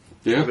 Yep,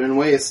 Yeah. covered in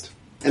waste.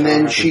 And How then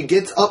happened. she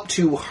gets up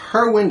to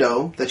her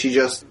window that she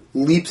just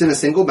leaps in a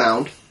single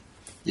bound.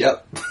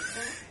 Yep.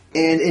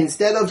 And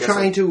instead of Guess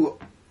trying to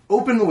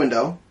open the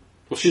window,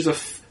 Well, she's a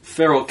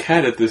feral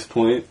cat at this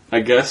point, I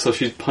guess, so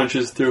she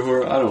punches through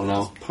her, I don't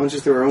know.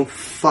 punches through her own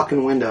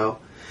fucking window.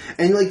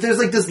 And, like, there's,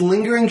 like, this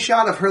lingering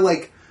shot of her,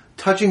 like,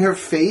 touching her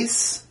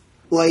face.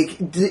 Like,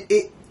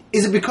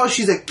 is it because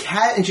she's a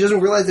cat and she doesn't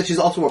realize that she's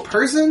also a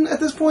person at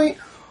this point?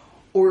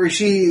 Or is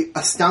she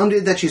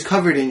astounded that she's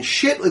covered in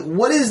shit? Like,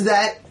 what is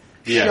that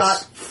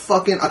shot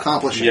fucking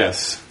accomplishing?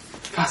 Yes.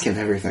 Fucking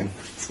everything.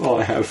 That's all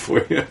I have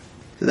for you.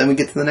 So then we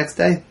get to the next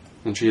day.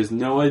 And she has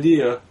no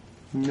idea.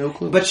 No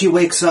clue. But she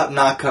wakes up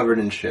not covered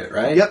in shit,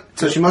 right? Yep.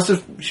 So she must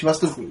have.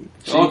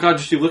 Oh god,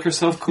 did she lick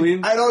herself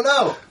clean? I don't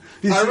know.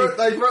 I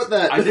wrote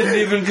that. I didn't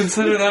even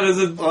consider that as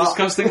a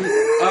disgusting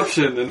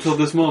option until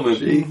this moment.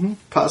 She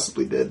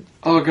possibly did.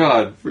 Oh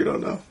god. We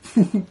don't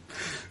know.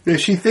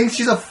 If she thinks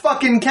she's a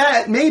fucking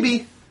cat,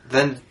 maybe.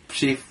 Then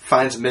she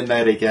finds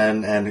Midnight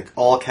again, and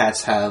all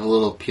cats have a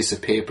little piece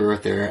of paper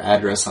with their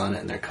address on it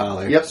and their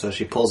collar. Yep. So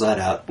she pulls that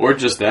out. Or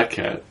just that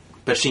cat.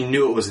 But she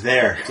knew it was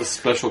there. It's a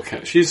special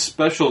cat. She's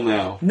special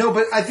now. No,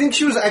 but I think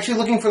she was actually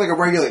looking for like a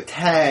regular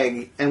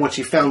tag, and what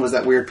she found was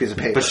that weird piece of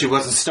paper. But she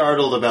wasn't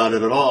startled about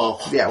it at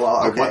all. Yeah, well,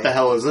 Like, okay. what the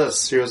hell is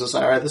this? She was just,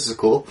 alright, this is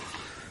cool.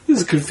 This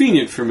is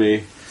convenient for me.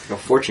 Like a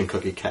fortune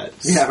cookie cat.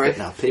 Yeah, right.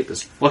 Spitting out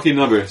papers. Lucky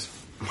numbers.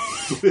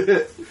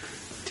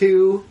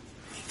 2,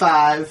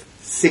 5,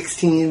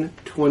 16,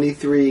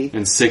 23,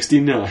 And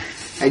 69.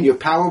 and your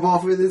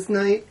Powerball for this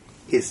night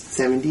is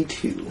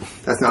 72.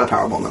 That's not a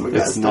Powerball number,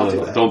 guys. It's not.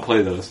 do that. Don't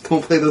play those.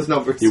 Don't play those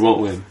numbers. You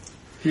won't win.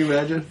 Can you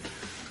imagine?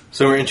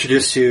 So we're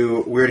introduced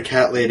to weird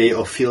cat lady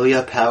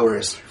Ophelia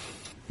Powers,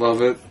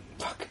 Love it.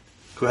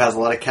 who has a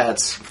lot of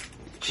cats.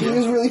 She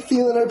is really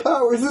feeling her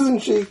powers,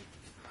 isn't she?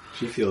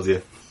 She feels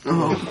you.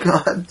 Oh,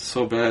 God.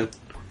 So bad.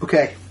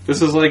 Okay.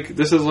 This is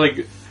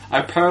like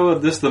I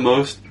paralleled this the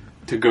most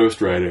to Ghost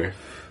Rider.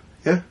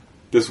 Yeah.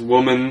 This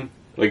woman,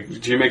 like,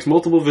 she makes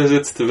multiple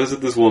visits to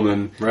visit this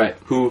woman, Right.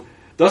 who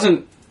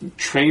doesn't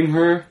train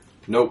her,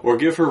 Nope. or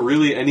give her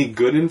really any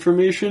good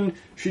information.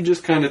 She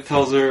just kind of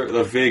tells her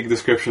a vague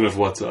description of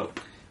what's up.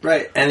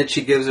 Right, and then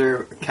she gives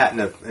her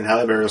catnip, and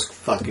Halle Berry's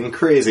fucking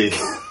crazy.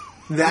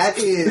 That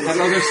is... Had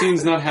other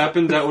scenes not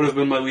happened, that would have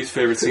been my least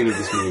favorite scene of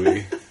this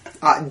movie.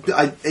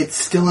 it's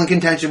still in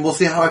contention. We'll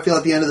see how I feel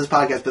at the end of this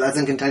podcast, but that's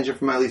in contention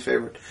for my least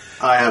favorite.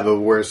 I have a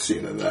worse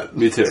scene than that.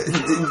 Me too.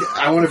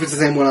 I wonder if it's the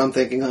same one I'm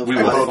thinking of. We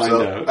I will hope find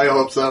so. out. I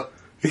hope so.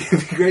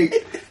 It'd be great.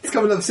 It's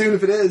coming up soon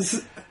if it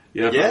is.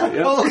 Yeah.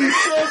 Yeah. Holy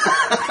shit!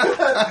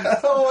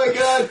 Oh my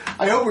god!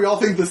 I hope we all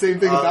think the same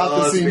thing about the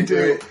that'd scene be too.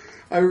 great.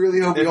 I really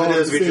hope we If all it have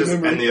is, the we same just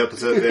memory. end the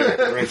episode there.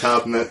 We're on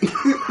top of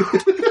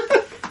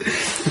it.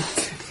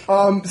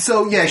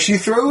 So yeah, she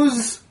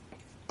throws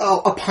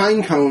a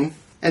pine cone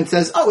and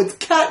says, "Oh, it's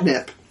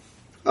catnip."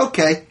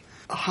 Okay.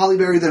 Halle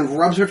Berry then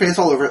rubs her face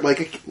all over it like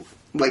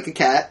a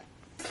cat.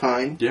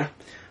 Fine. Yeah.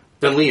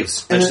 Then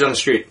leaves. Then And she's then- on the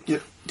street. Yeah.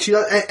 She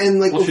does, and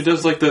like Well, she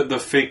does like the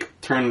fake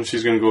turn.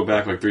 She's going to go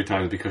back like 3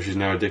 times because she's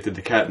now addicted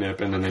to catnip,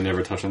 and then they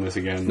never touch on this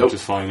again, Nope. which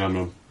is fine.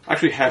 I'm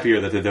actually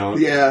happier that they don't.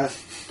 yeah,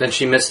 Then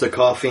she missed the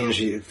coffee and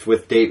she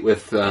with date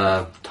with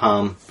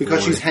Tom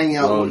because she's hanging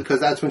out alone. because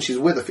that's when she's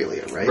with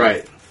Ophelia, right?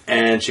 Right,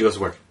 and she goes to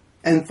work.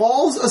 And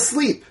falls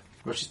asleep.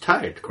 Well, she's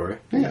tired, Corey.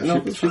 Yeah,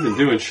 no, She's been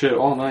doing shit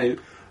all night.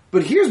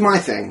 But here's my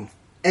thing,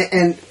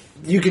 and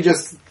you could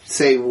just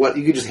say what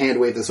you could just hand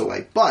wave this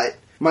away. But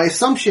my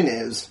assumption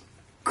is,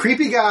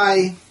 creepy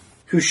guy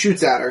who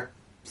shoots at her.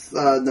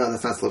 No,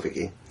 that's not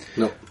Sliviki.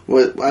 Nope.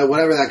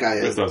 Whatever that guy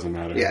It is. doesn't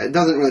matter. Yeah, it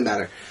doesn't really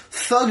matter.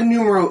 Thug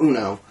numero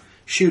uno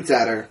shoots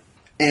at her,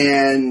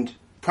 and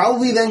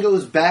probably then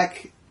goes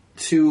back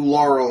to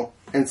Laurel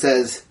and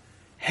says,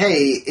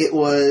 "Hey, it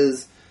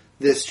was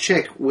this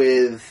chick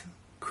with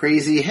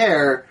crazy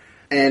hair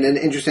and an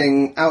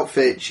interesting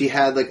outfit. She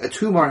had like a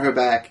tumor on her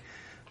back,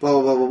 blah,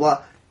 blah, blah, blah,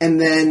 blah." And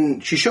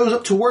then she shows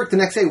up to work the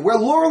next day where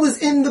Laurel is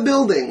in the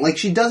building. Like,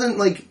 she doesn't,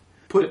 like,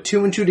 put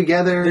 2 and 2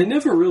 together. They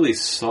never really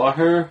saw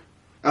her.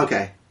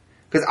 Okay.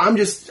 Because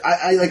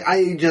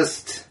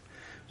it's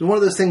one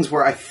of those things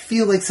where I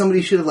feel like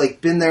somebody should have, like,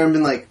 been there and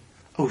been like,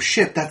 "Oh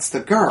shit, that's the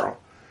girl."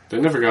 They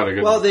never got a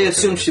good Well, look they at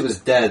assumed her. she was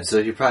dead, so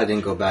you probably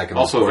didn't go back and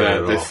Also report it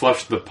that at they all.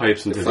 flushed the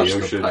pipes into They the flushed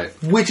the ocean.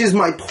 pipe. Which is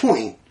my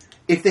point.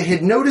 If they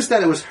had noticed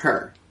that it was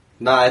her,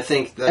 No, I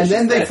think that and she's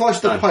then they dead.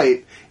 flushed the Done.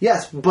 pipe,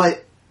 yes,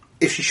 but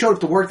if she showed up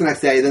to work the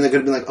next day, then they're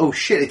going to be like, "Oh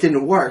shit, it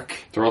didn't work."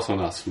 They're also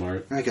not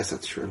smart. I guess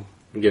that's true.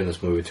 I'm giving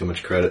this movie too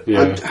much credit.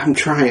 Yeah. I'm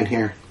trying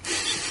here.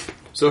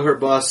 So her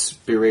boss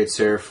berates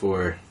her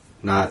for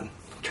not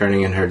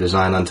turning in her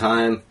design on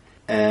time,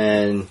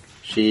 and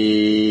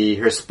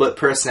her split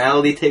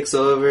personality takes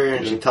over,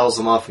 and she tells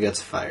them off and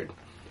gets fired.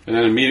 And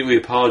then immediately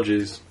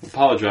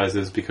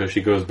apologizes because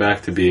she goes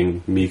back to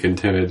being meek and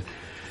timid.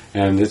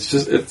 And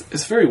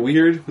it's very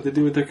weird what they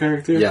do with their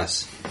character.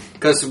 Yes,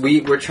 because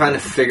we're trying to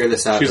figure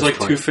this out. She's at like this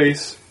point.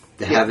 Two-Face.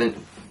 They haven't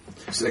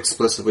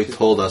explicitly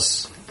told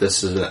us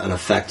this is an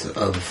effect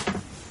of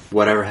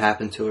whatever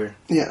happened to her.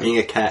 Yeah. Being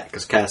a cat,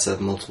 because cats have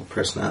multiple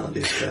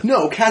personalities. But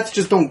No, cats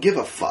just don't give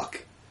a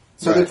fuck.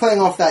 So Right. they're playing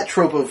off that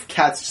trope of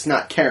cats just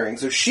not caring.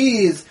 So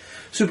she is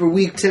super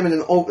weak, timid,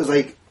 and is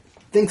like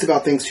thinks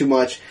about things too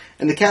much,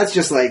 and the cat's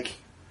just like,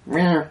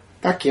 "Meh,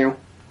 fuck you."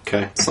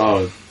 okay.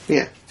 Solid.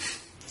 Yeah.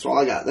 That's all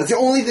I got. That's the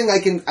only thing I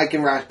can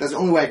that's the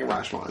only way I can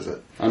rationalize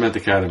it. I meant the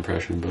cat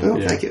impression, but Oh,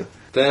 yeah. thank you.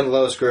 Then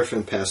Lois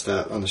Griffin passed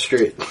out on the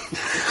street.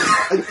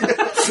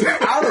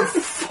 Out of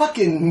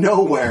fucking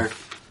nowhere.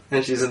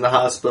 And she's in the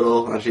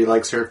hospital, and she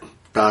likes her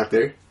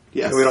doctor.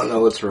 Yes. And we don't know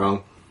what's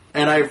wrong.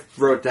 And I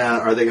wrote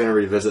down, are they going to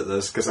revisit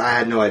this? Because I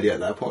had no idea at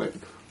that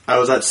point. I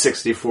was at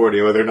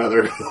 60-40 whether or not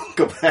they're going to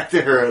go back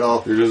to her at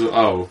all. You're just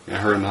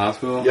her in the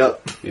hospital.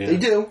 Yep, Yeah. They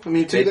do. I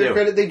mean, to They their do.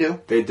 credit, they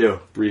do. they do.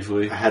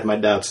 Briefly, I had my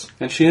doubts.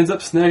 and she ends up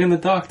snagging the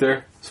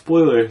doctor.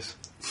 Spoilers.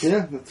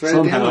 Yeah, that's right. at the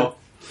end. Somehow,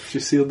 she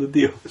sealed the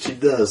deal. She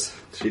does.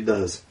 She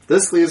does.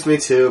 This leads me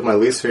to my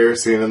least favorite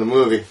scene in the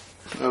movie.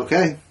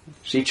 Okay.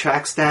 She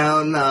tracks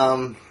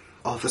down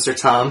Officer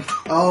Tom.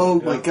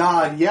 Oh my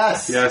God!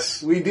 Yes.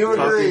 Yes. We do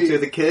Talking agree. to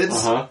the kids,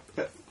 Uh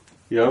huh.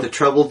 Yep. the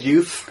troubled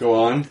youth,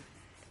 Go on.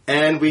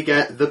 and we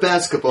get the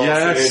basketball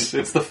Yes, scene.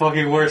 it's the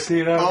fucking worst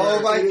scene ever.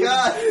 Oh my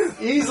god!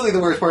 Easily the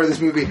worst part of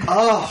this movie.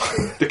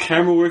 Oh, The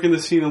camera work in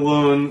the scene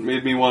alone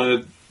made me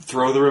want to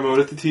throw the remote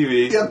at the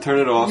TV Yep. and turn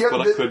it off, Yep,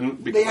 but I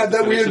couldn't because they had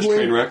that I finished weird this train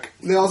link. wreck.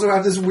 They also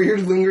have this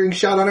weird lingering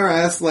shot on her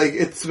ass, like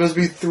it's supposed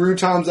to be through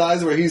Tom's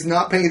eyes, where he's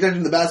not paying attention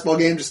to the basketball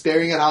game, just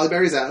staring at Halle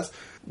Berry's ass.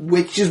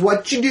 Which is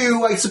what you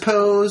do, I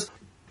suppose.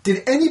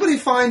 Did anybody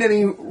find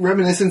any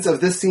reminiscence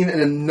of this scene in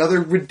another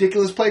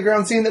ridiculous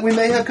playground scene that we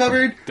may have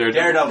covered?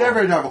 Daredevil.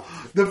 Daredevil.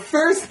 The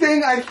first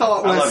thing I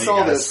thought when I I, love you saw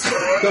guys. this,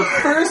 the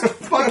first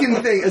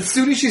fucking thing, as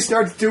soon as she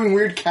starts doing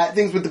weird cat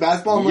things with the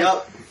basketball, I'm like,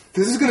 Yup.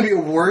 this is going to be a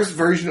worse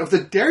version of the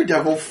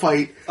Daredevil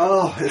fight.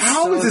 Oh, it's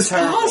How so is this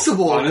terrible.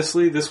 possible?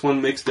 Honestly, this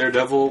one makes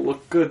Daredevil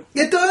look good.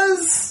 It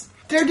does!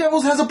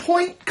 Daredevil has a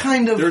point,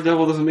 kind of.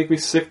 Daredevil doesn't make me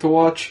sick to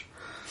watch.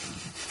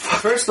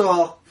 First of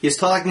all, he's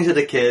talking to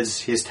the kids.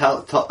 He's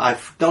I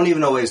don't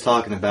even know what he's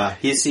talking about.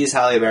 He sees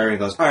Halle Berry and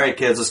goes, "All right,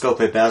 kids, let's go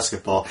play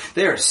basketball."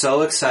 They are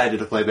so excited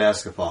to play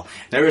basketball.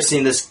 Never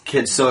seen this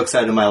kid so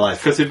excited in my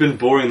life. Because he's been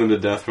boring them to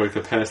death for like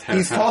the past half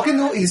He's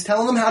hour. he's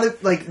telling them how to,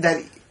 like,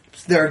 that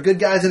there are good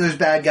guys and there's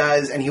bad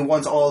guys, and he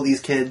wants all these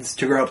kids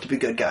to grow up to be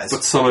good guys.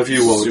 But some of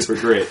you won't. Super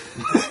great.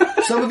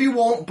 Some of you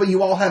won't, but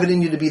you all have it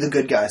in you to be the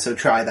good guy, so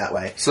try that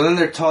way. So then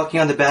they're talking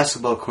on the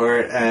basketball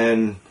court,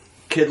 and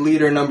kid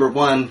leader number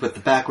 1 with the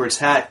backwards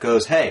hat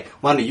goes, "Hey,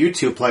 why don't you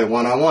two play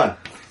one-on-one?"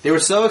 They were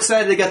so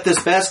excited to get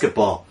this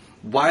basketball.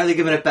 Why are they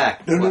giving it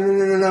back?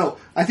 No.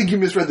 I think you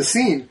misread the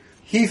scene.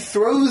 He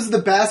throws the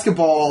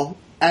basketball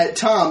at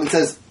Tom and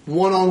says,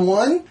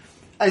 one-on-one?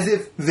 As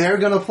if they're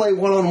going to play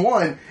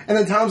one-on-one. And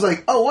then Tom's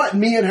like, oh, what,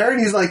 me and her? And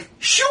he's like,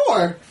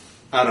 sure.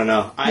 I don't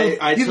know.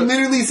 He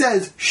literally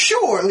says,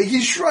 sure. Like,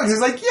 he shrugs. He's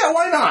like, yeah,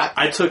 why not?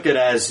 I took it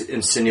as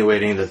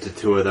insinuating that the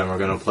two of them are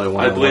going to play I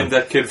one-on-one. blame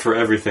that kid for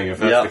everything if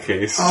that's Yep. the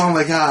case. Oh,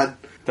 my God.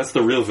 That's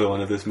the real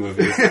villain of this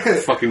movie. It's the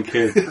fucking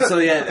kid. So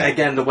yeah,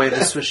 again, the way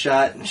this was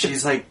shot,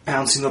 she's like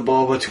bouncing the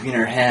ball between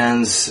her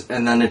hands,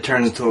 and then it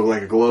turns into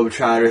like a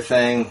globetrotter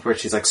thing where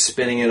she's like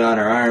spinning it on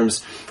her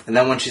arms. And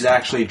then when she's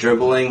actually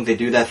dribbling, they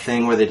do that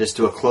thing where they just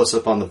do a close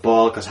up on the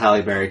ball because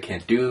Halle Berry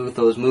can't do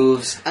those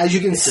moves. As you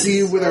can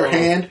see with her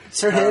hand is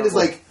terrible.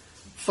 like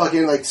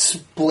fucking like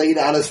splayed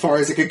out as far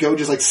as it could go,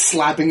 just like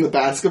slapping the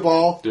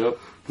basketball. Yep.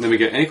 And then we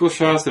get ankle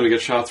shots, then we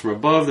get shots from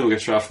above, then we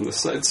get shots from the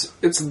side.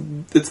 It's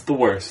the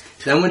worst.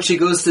 Then when she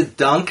goes to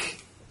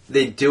dunk,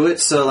 they do it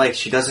so like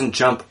she doesn't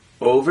jump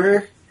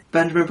over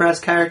Benjamin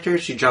Bratt's character;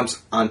 she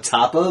jumps on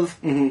top of.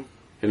 In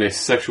a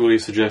sexually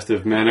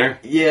suggestive manner.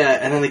 Yeah,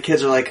 and then the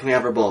kids are like, "Can we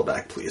have our ball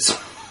back, please?"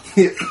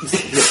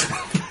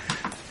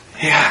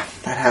 Yeah,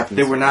 that happened.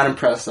 They were not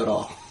impressed at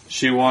all.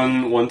 She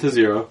won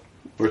 1-0,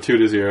 or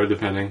 2-0,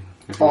 depending.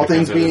 If you All wanna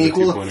things count that being as a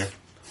equal. two-pointer.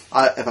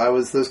 If I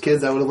was those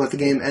kids, I would have let the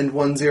game end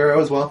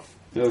 1-0 as well.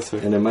 Yeah, that's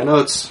fair. And in my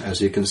notes,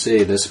 as you can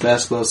see, this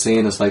basketball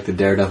scene is like the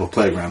Daredevil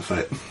playground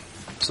fight.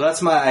 So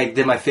that's I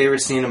did my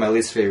favorite scene and my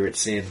least favorite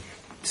scene.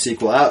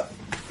 Sequel out.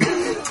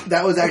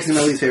 That was actually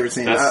my least favorite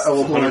scene. That's I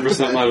will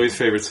 100% my least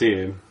favorite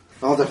scene.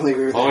 I'll definitely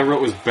agree with All that. I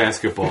wrote was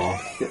basketball,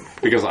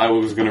 because I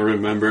was going to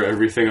remember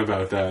everything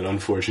about that,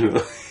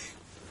 unfortunately.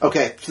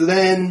 Okay, so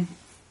then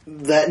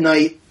that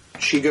night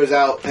she goes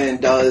out and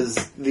does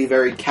the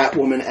very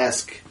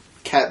Catwoman-esque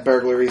cat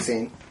burglary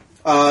scene.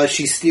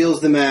 She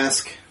steals the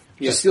mask.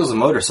 She steals a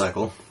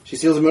motorcycle. She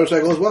steals a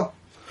motorcycle as well.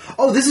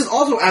 Oh, this is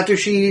also after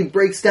she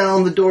breaks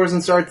down the doors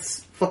and starts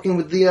fucking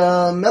with the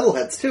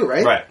metalheads too,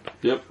 right? Right.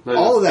 Yep.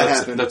 All of that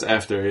happened. That's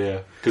after, yeah.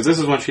 Because this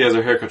is when she has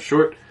her hair cut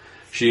short.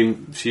 She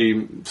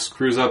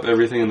screws up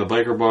everything in the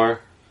biker bar,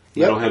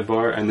 Yep. metalhead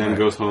bar, and then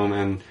goes home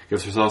and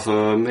gives herself a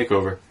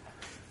makeover.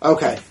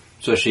 Okay.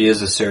 So she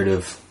is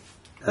assertive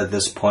at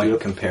this point Yep.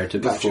 compared to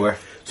Gotcha. before.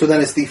 So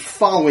then it's the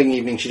following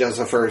evening she does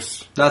her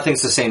first.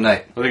 Nothing's the same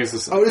night. I think it's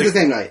this. Oh, it is the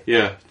same night.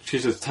 Yeah, she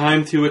says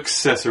time to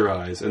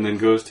accessorize, and then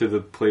goes to the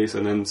place,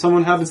 and then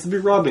someone happens to be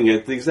robbing it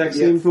at the exact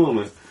same Yep.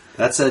 moment.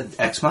 That's an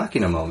Ex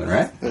Machina moment,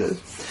 right? It is.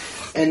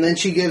 And then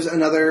she gives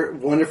another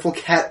wonderful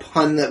cat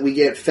pun that we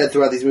get fed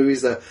throughout these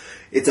movies.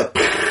 It's a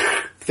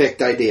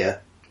perfect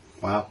idea.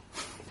 Wow.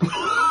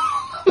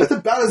 That's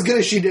about as good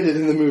as she did it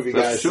in the movie,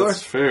 guys.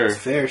 That's fair. It's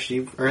fair.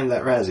 She earned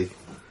that Razzie.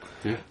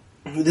 Yeah.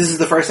 This is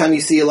the first time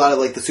you see a lot of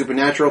like the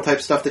supernatural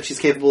type stuff that she's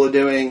capable of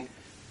doing.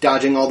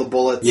 dodging all the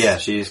bullets. Yeah,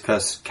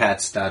 because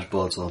cats dodge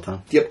bullets all the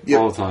time. Yep.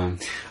 All the time.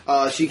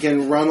 She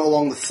can run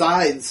along the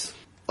sides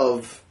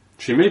of...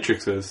 She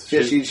matrixes.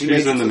 Yeah, She's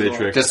matrixes in the along.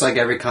 Matrix. Just like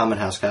every common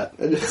house cat.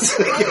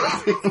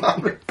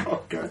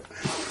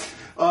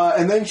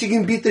 And then she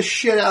can beat the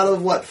shit out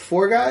of, what,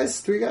 4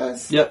 guys? 3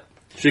 guys? Yep.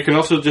 She can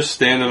also just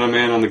stand on a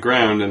man on the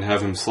ground and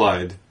have him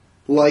slide.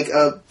 Like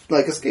a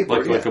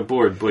skateboard, Like a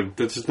board. Like,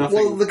 there's just nothing...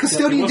 Well, the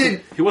custodian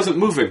did... He wasn't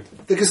moving.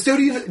 The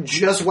custodian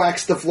just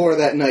waxed the floor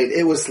that night.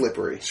 It was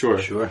slippery.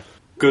 Sure.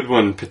 Good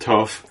one,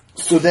 Pitoff.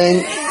 So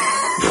then,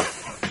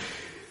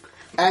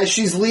 as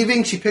she's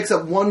leaving, she picks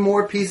up one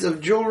more piece of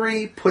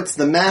jewelry, puts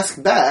the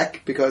mask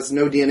back, because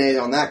no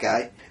DNA on that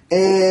guy,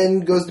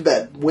 and goes to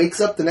bed. Wakes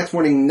up the next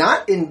morning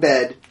not in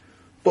bed,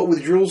 but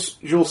with jewels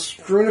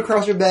strewn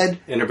across her bed.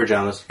 In her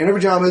pajamas.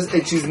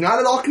 And she's not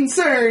at all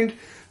concerned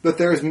that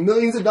there's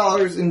millions of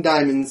dollars in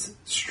diamonds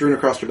strewn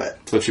across her bed.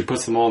 So she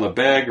puts them all in a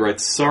bag,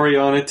 writes sorry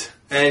on it.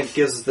 And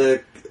gives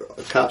the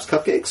cops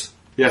cupcakes.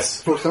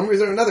 Yes. For some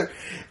reason or another.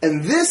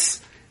 And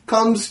this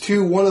comes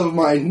to one of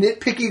my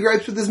nitpicky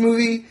gripes with this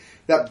movie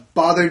that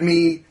bothered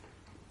me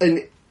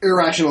an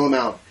irrational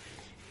amount.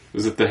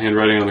 Is it the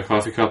handwriting on the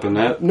coffee cup and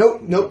that?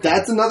 Nope,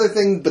 that's another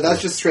thing, but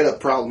that's just straight up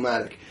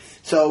problematic.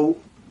 So,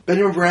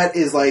 Benjamin Bratt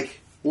is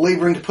like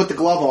laboring to put the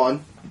glove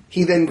on.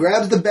 He then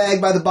grabs the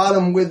bag by the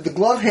bottom with the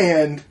glove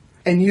hand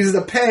and uses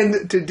a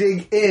pen to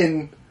dig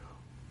in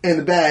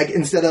the bag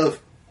instead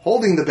of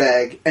holding the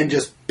bag and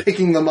just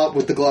picking them up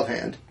with the glove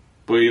hand.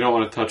 But you don't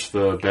want to touch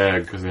the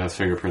bag because it has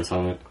fingerprints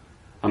on it.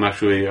 I'm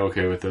actually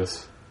okay with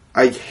this.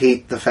 I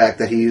hate the fact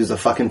that he used a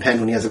fucking pen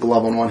when he has a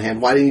glove on one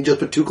hand. Why didn't he just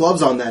put 2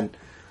 gloves on then?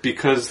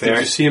 Because did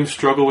you see him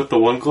struggle with the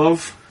one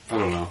glove? I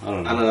don't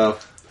know.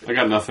 I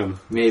got nothing.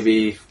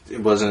 Maybe it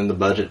wasn't in the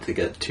budget to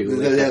get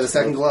 2. Yeah, the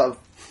second glove.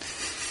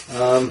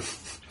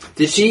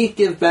 Did she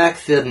give back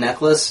the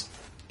necklace?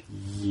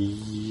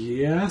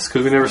 Yes,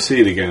 because we never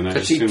see it again. I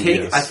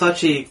thought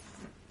she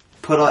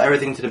put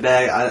everything to the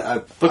bag. I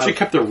thought she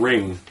kept the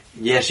ring.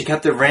 Yeah, she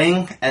kept the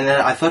ring, and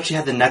then I thought she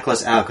had the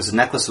necklace out, because the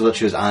necklace was what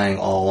she was eyeing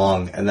all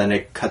along, and then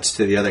it cuts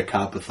to the other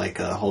cop with, like,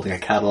 holding a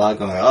catalog,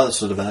 going, oh,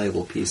 this was a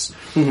valuable piece.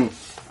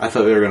 Mm-hmm. I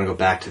thought we were going to go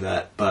back to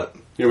that, but...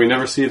 Yeah, we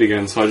never see it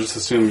again, so I just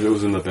assumed it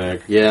was in the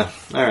bag. Yeah,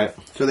 alright.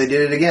 So they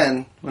did it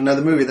again.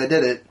 Another movie that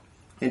did it.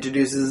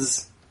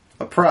 Introduces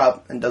a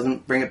prop and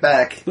doesn't bring it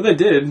back. But they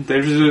did.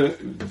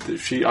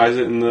 She eyes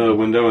it in the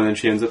window and then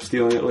she ends up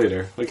stealing it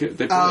later. They put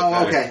it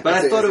back. Okay. But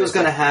I thought it was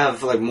going to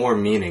have more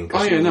meaning.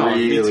 Oh yeah, no,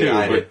 me too.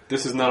 But But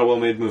this is not a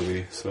well-made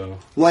movie, so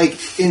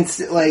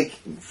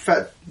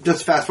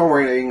just fast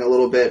forwarding a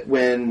little bit,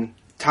 when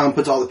Tom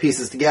puts all the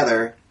pieces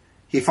together,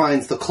 he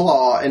finds the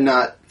claw and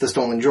not the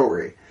stolen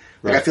jewelry.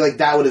 Right. I feel like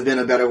that would have been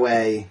a better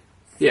way.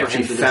 yeah, if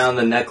she found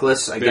the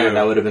necklace, again,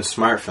 that would have been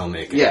smart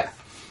filmmaking. Yeah,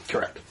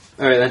 correct.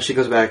 Alright, then she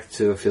goes back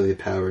to Ophelia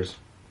Powers.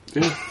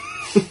 yeah.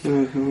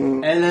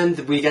 Mm-hmm. And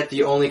then we get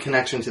the only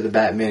connection to the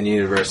Batman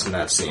universe in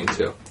that scene,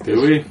 too.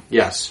 Do we?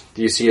 Yes.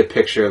 Do you see a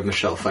picture of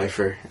Michelle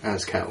Pfeiffer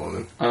as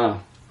Catwoman?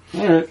 Ah,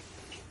 all right.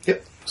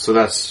 Yep. So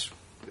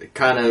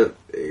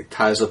it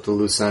ties up the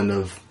loose end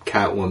of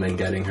Catwoman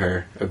getting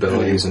her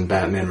abilities in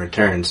Batman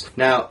Returns.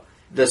 Now,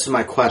 this is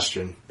my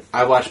question.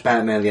 I watched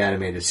Batman the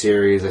Animated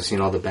Series, I've seen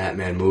all the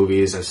Batman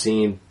movies, I've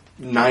seen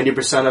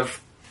 90%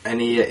 of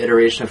any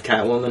iteration of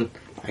Catwoman.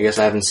 I guess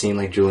I haven't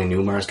seen, Julie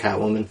Newmar's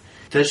Catwoman.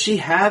 Does she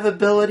have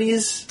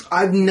abilities?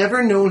 I've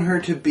never known her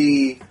to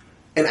be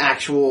an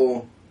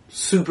actual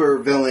super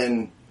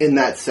villain in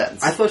that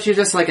sense. I thought she was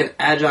just an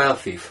agile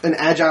thief. An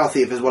agile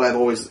thief is what I've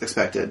always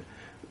expected.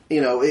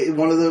 One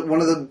of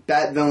the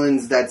Bat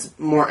villains that's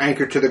more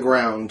anchored to the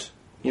ground.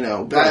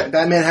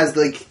 Batman has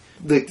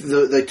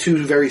the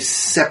 2 very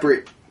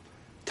separate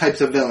types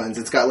of villains.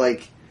 It's got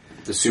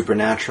the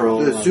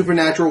supernatural,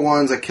 supernatural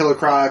ones like Killer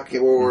Croc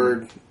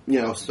or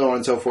so on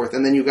and so forth,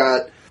 and then you've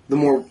got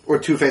or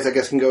Two-Face, I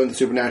guess, can go into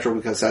supernatural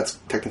because that's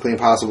technically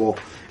impossible.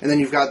 And then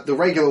you've got the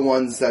regular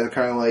ones that are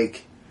kind of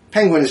like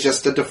Penguin is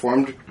just a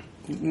deformed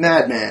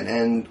madman,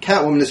 and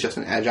Catwoman is just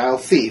an agile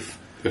thief.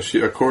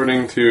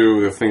 According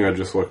to the thing I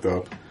just looked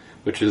up,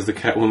 which is the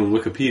Catwoman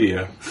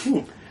Wikipedia,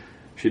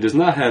 she does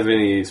not have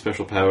any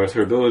special powers.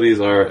 Her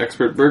abilities are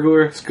expert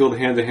burglar, skilled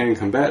hand-to-hand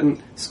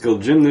combatant,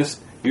 skilled gymnast,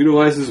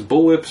 utilizes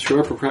bullwhips,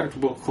 sharp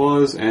retractable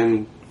claws,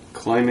 and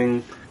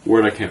climbing,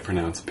 word I can't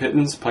pronounce,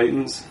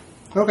 pitons.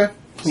 Okay.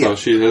 So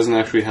she doesn't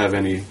actually have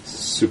any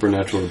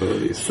supernatural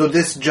abilities. So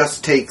this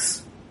just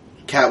takes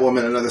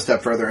Catwoman another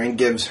step further and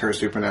gives her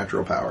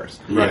supernatural powers.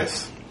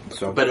 Yes.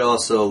 So, But it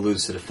also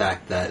alludes to the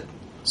fact that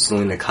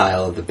Selena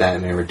Kyle of the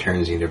Batman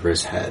Returns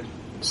universe had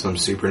some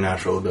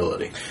supernatural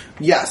ability.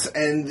 yes,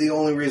 and the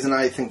only reason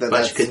I think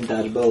But she couldn't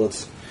dodge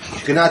bullets.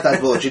 She could not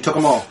dodge bullets. She took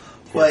them all.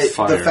 But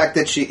fire. the fact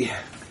that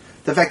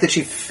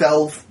she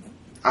fell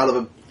out of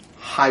a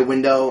high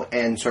window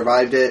and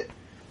survived it,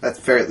 that's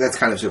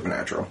kind of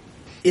supernatural.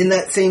 In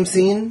that same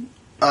scene,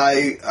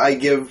 I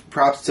give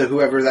props to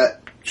whoever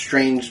that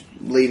strange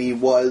lady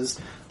was.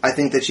 I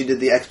think that she did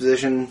the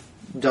exposition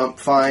dump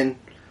fine.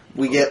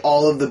 We get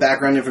all of the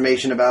background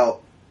information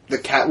about the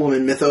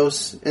Catwoman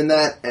mythos in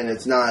that, and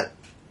it's not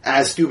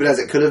as stupid as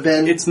it could have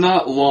been. It's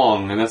not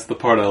long, and that's the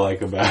part I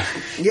like about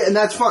it. Yeah, and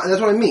that's fine.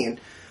 That's what I mean.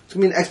 It's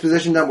going to be an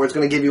exposition dump where it's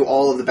going to give you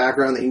all of the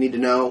background that you need to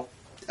know.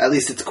 At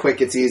least it's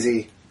quick, it's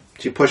easy.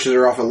 She pushes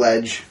her off a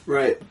ledge.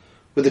 Right.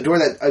 With a door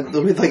that,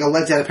 with like a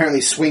ledge that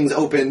apparently swings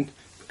open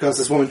because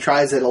this woman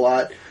tries it a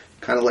lot.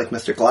 Kind of like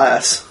Mr.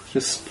 Glass.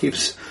 Just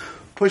keeps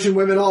pushing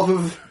women off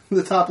of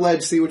the top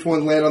ledge, see which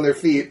ones land on their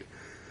feet.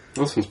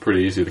 This one's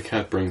pretty easy. The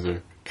cat brings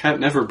her. Cat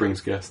never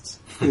brings guests.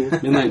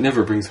 Midnight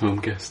never brings home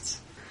guests.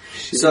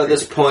 So at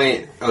this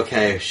point,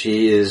 okay,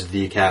 she is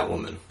the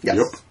Catwoman. Yes.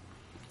 Yep.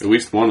 At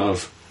least one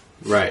of.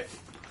 Right.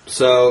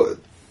 So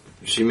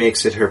she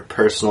makes it her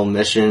personal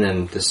mission,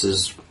 and this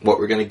is what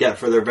we're going to get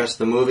for the rest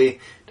of the movie,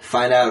 to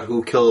find out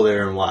who killed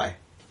her and why.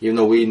 Even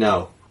though we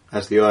know,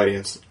 as the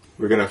audience,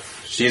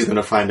 she's going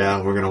to find out,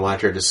 and we're going to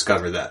watch her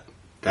discover that.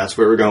 That's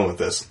where we're going with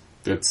this.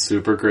 It's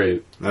super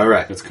great. All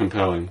right. It's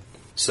compelling.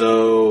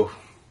 So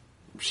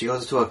she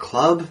goes to a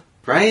club,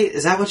 right?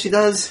 Is that what she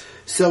does?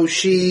 So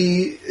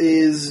she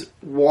is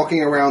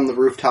walking around the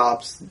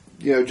rooftops,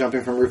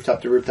 jumping from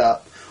rooftop to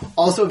rooftop.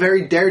 Also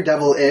very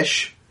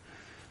Daredevil-ish.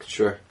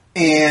 Sure.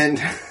 And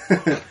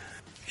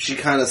she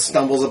kind of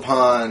stumbles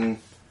upon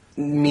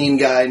mean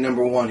guy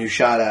number one who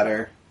shot at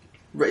her.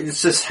 Right,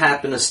 it's just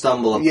happened to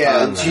stumble upon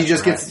Yeah, she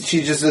that,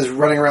 she just is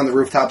running around the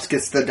rooftops,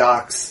 gets to the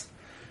docks,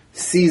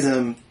 sees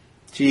him.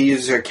 She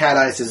uses her cat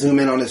eyes to zoom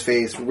in on his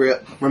face,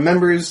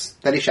 remembers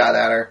that he shot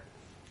at her,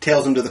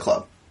 tails him to the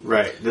club.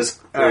 Right. This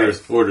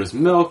Orders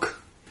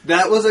milk.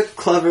 That was a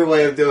clever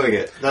way of doing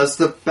it. That's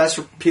the best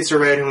piece of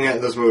writing we got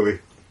in this movie.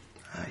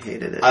 I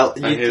hated it. I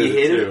hated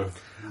it too.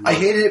 I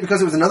hated it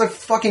because it was another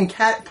fucking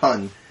cat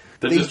pun.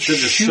 They're just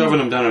shoving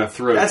him down our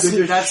throats.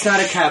 That's not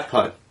a cat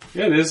pun.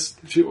 Yeah, it is.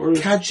 She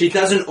orders She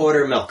doesn't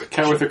order milk.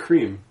 cat with a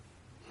cream.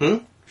 Hmm?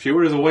 She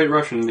orders a White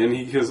Russian, and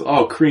he goes,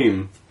 "Oh,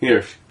 cream.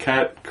 Here,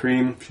 cat,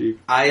 cream."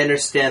 I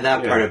understand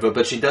that part Yeah. of it,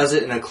 but she does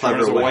it in a clever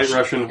orders a way. White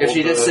Russian,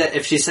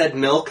 If she said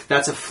milk,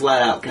 that's a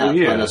flat out cat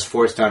yeah. pun that's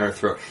forced down her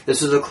throat.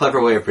 This is a clever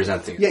way of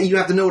presenting it. Yeah, you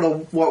have to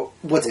know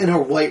what's in her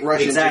White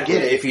Russian Exactly. to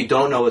get it. If you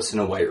don't know what's in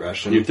a White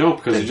Russian, You don't,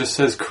 because it just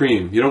says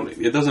cream. You don't.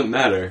 It doesn't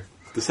matter.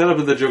 The setup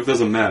of the joke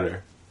doesn't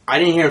matter. I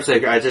didn't hear him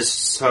say. I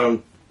just saw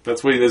him.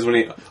 That's what he does when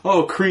he.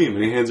 Oh, cream,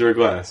 and he hands her a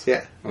glass.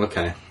 Yeah,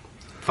 Okay,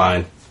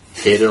 fine.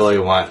 Hate it all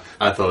you want.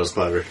 I thought it was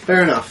clever.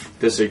 fair enough.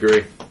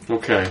 Disagree.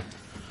 Okay.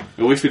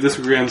 At least we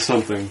disagree on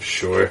something.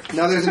 Sure.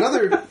 Now there's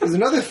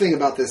another thing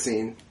about this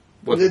scene.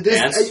 What, This,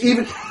 dance? Not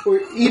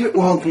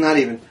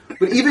even,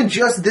 but even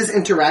just this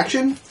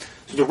interaction. So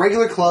it's a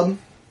regular club.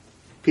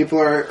 People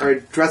are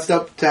dressed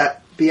up to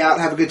be out,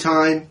 have a good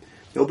time.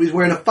 Nobody's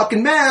wearing a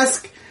fucking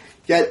mask.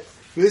 Yet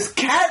this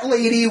cat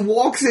lady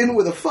walks in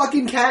with a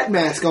fucking cat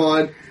mask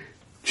on.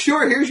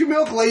 Sure, here's your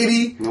milk,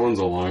 lady. No one's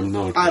alarmed.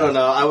 No one I don't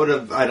know.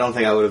 I don't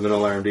think I would have been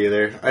alarmed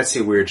either. I see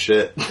weird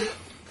shit.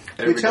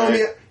 You're telling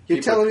me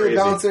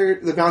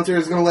the bouncer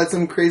is going to let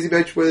some crazy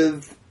bitch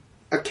with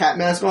a cat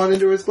mask on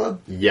into his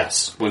club?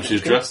 Yes. When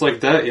she's dressed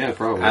like that, yeah,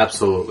 probably.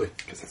 Absolutely.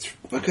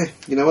 Okay,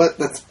 you know what?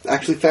 That's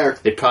actually fair.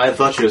 They probably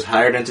thought she was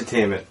hired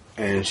entertainment,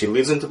 and she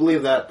leads them to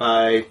believe that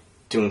by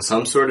doing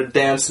some sort of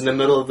dance in the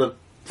middle of the...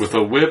 With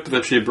a whip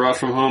that she brought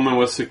from home and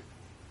was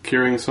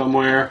securing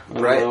somewhere. I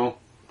don't know.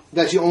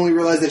 That she only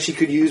realized that she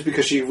could use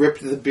because she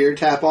ripped the beer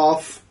tap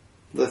off.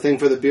 The thing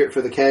for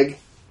the keg.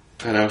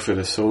 That outfit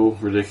is so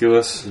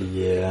ridiculous.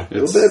 Yeah.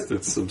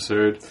 It's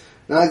absurd.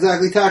 Not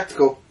exactly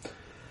tactical.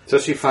 So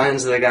she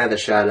finds the guy that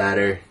shot at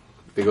her.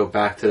 They go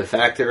back to the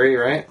factory,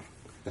 right?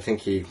 I think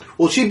he...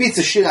 Well, she beats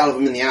the shit out of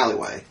him in the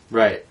alleyway.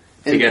 Right.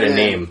 To And get a then-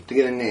 name. To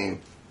get a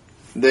name.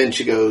 Then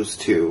she goes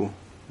to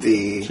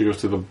the... She goes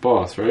to the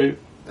boss, right?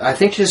 I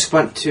think she just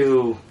went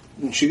to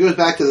She goes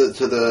back to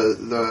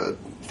the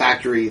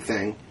factory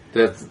thing.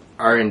 the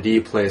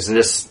R&D place and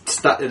just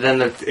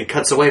it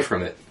cuts away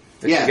from it.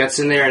 Yeah. She gets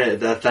in there and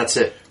that's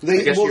it. I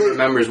guess she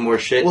remembers more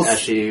shit as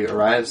she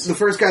arrives. The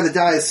first guy that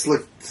dies,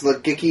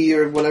 Slickicki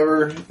or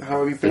whatever,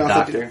 however you pronounce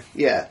it. doctor?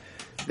 Yeah.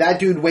 That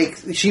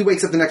dude she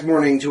wakes up the next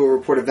morning to a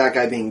report of that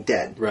guy being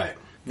dead. Right.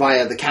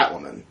 Via the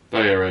Catwoman.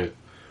 Oh, yeah, right.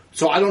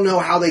 So I don't know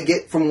how they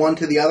get from one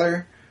to the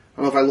other.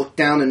 I don't know if I looked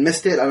down and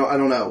missed it. I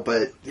don't know,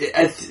 but...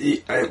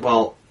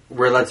 Well,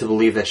 we're led to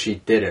believe that she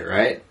did it,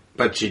 right?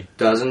 But she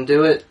doesn't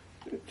do it?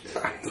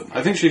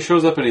 I think she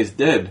shows up and he's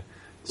dead.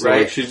 So,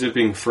 Right. like, she's just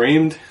being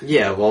framed.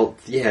 Yeah, well,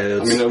 yeah.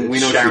 I mean, we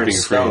know Sharon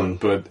she's Stone. being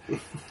framed, but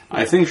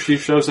I think she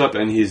shows up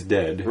and he's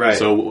dead. Right.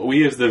 So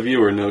we, as the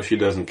viewer, know she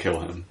doesn't kill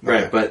him.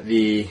 Right, Okay. but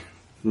the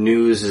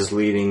news is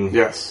leading...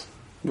 Yes.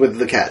 With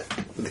the cat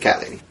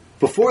lady.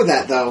 Before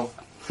that, though,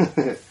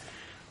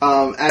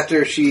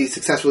 after she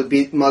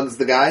successfully mugs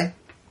the guy,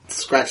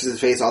 scratches his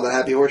face, all that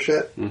happy horse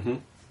shit,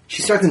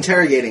 she starts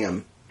interrogating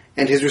him.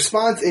 And his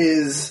response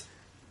is,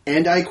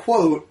 and I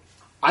quote,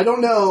 I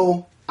don't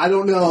know,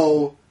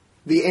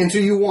 the answer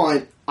you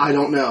want, I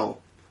don't know.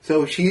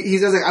 So he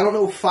says, I don't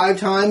know 5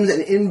 times,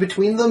 and in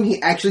between them,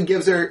 he actually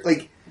gives her,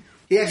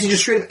 he actually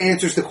just straight up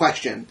answers the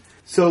question.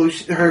 So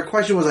her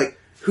question was,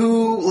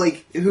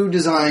 who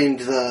designed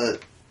the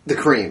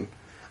cream?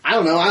 I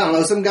don't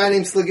know, some guy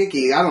named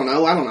Slickicki, I don't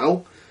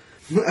know.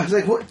 I was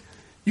like, what?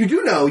 You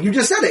do know. You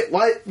just said it.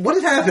 What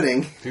is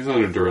happening? He's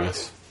under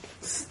duress.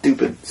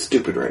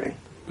 Stupid writing.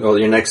 Well,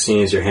 your next scene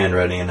is your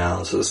handwriting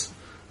analysis.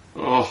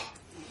 Oh,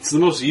 it's the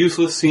most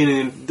useless scene,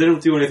 and they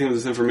don't do anything with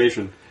this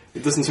information.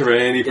 It doesn't serve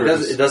any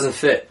purpose. It doesn't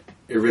fit.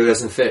 It really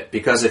doesn't fit.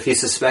 Because if he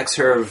suspects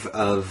her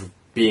of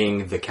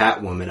being the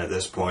Catwoman at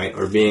this point,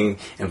 or being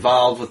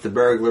involved with the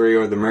burglary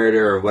or the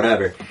murder or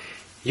whatever,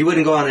 you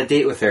wouldn't go on a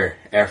date with her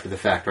after the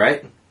fact,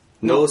 right?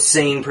 No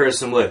sane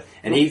person would.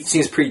 And he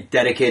seems pretty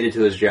dedicated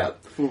to his job.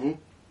 Mm-hmm.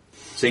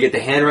 So you get the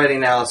handwriting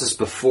analysis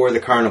before the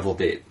carnival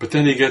date. But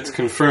then he gets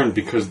confirmed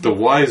because the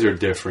Ys are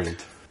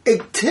different.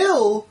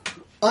 Until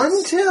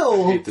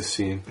I hate this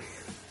scene.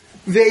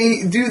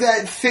 they do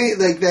that thing,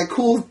 like that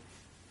cool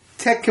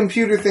tech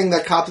computer thing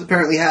that cops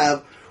apparently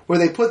have, where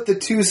they put the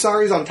two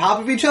saris on top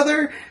of each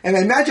other, and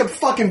they match up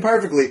fucking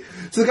perfectly.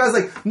 So the guy's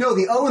like, no,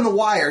 the O and the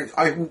Y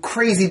are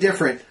crazy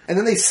different. And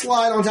then they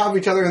slide on top of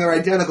each other and they're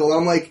identical.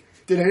 And I'm like,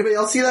 did anybody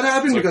else see that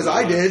happen? Because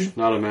I did.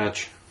 Not a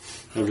match.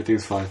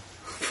 Everything's fine.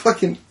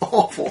 Fucking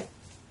awful.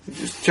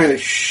 Just trying to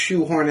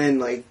shoehorn in,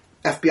 like,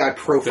 FBI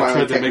profiling They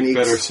tried to techniques. make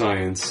better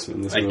science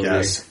in this movie.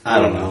 guess. I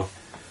don't know.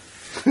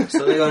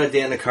 So they go on a day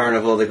in the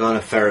carnival, they go on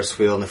a Ferris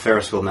wheel, and the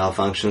Ferris wheel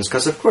malfunctions,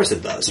 because of course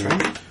it does,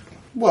 right?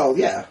 Well,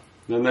 yeah.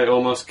 Then they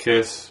almost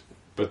kiss,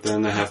 but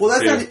then they have Well, to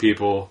that's save not-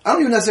 people. I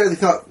don't even necessarily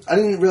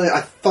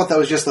I thought that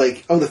was just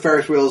like, oh, the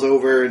Ferris wheel's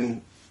over,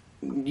 and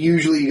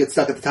usually you get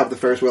stuck at the top of the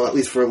Ferris wheel, at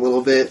least for a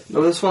little bit.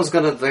 No, this one's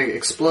gonna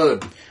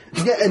explode.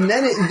 Yeah, and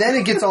then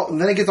it gets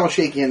all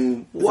shaky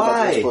and...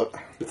 Why?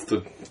 It's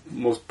the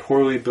most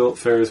poorly built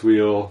Ferris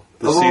wheel.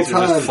 The Of all seats are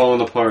time. just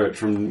falling apart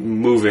from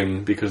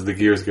moving because the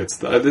gears get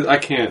stuck. I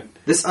can't.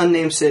 This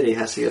unnamed city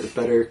has to get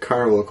better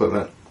carnival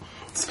equipment.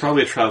 It's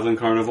probably a traveling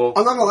carnival.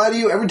 I'm not gonna lie to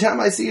you, every time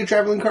I see a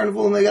traveling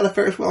carnival and they got a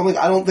Ferris wheel, I'm like,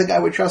 I don't think I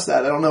would trust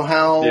that. I don't know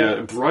how...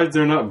 Yeah, rides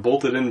are not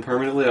bolted in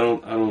permanently. I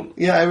don't.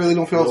 Yeah, I really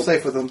don't feel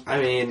safe with them.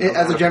 I mean,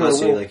 As I'm a general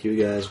pussy rule. like you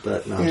guys,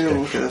 but no. I'm Yeah,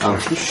 kidding. okay,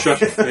 that's fine.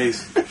 Shut your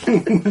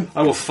face.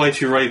 I will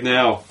fight you right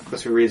now.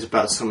 Plus, we read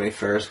about so many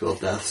Ferris wheel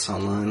deaths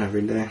online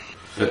every day.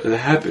 It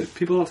happens.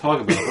 People don't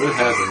talk about it, but it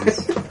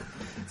happens.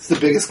 It's the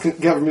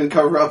biggest government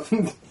cover-up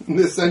in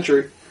this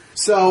century.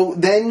 So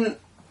then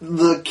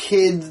the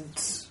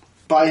kid's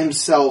by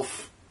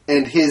himself,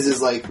 and his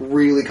is like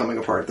really coming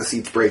apart. The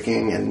seat's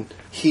breaking, and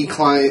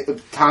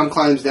Tom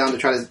climbs down to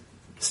try to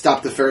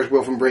stop the Ferris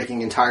wheel from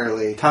breaking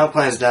entirely. Tom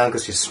climbs down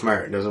because he's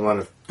smart, doesn't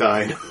want to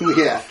die.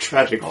 Yeah.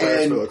 Tragic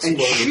Ferris wheel And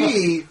explosion.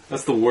 she...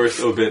 That's the worst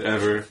obit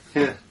ever.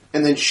 Yeah.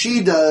 And then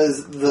she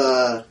does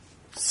the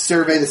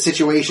survey the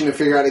situation to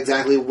figure out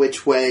exactly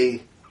which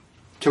way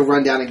to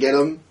run down and get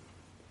him.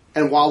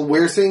 And while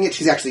we're seeing it,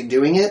 she's actually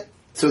doing it.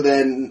 So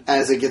then,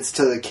 as it gets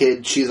to the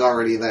kid, she's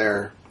already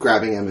there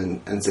grabbing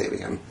him and saving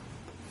him.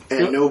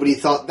 And Yep. nobody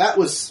thought that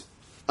was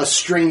a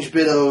strange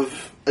bit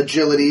of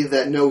agility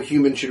that no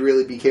human should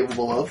really be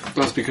capable of.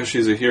 That's because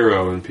she's a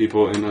hero, and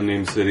people in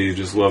Unnamed City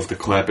just love to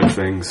clap at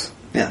things.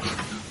 Yeah.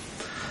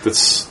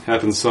 That's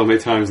happened so many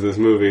times in this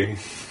movie.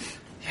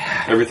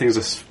 Yeah. Everything's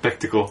a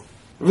spectacle.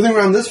 Everything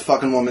around this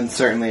fucking woman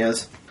certainly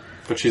is.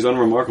 But she's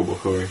unremarkable,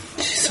 Corey.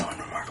 She's so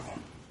unremarkable.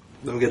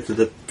 Then we get to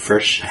the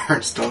first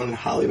Sharon Stone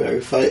Halle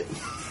Berry fight.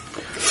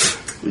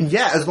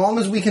 Yeah, as long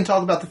as we can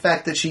talk about the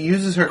fact that she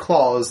uses her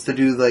claws to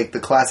do like the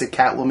classic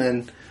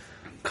Catwoman,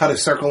 cut a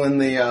circle in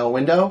the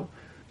window,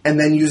 and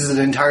then uses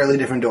an entirely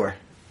different door.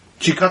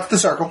 She cuts the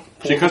circle.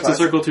 She cuts the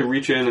circle to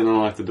reach in and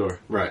unlock the door.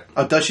 Right.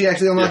 Oh, does she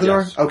actually unlock Yeah, the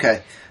door? yes.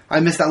 Okay. I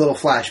missed that little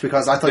flash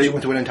because I thought she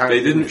went to an entirely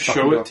They didn't different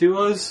fucking show door. it to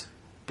us,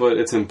 but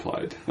it's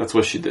implied. That's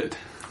what she did.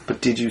 But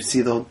did you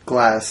see the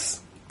glass,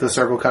 the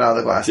circle cut out of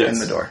the glass Yes. in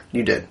the door?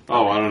 You did.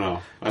 Oh, I don't know.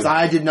 'Cause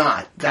I did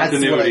not. That's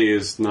what Continuity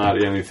is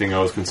not anything I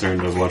was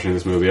concerned of watching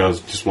this movie. I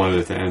just wanted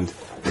it to end.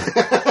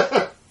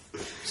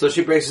 So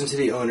she breaks into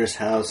the owner's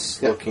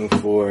house Yep. looking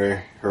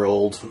for her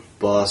old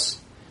boss.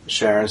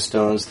 Sharon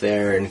Stone's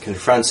there and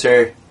confronts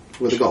her.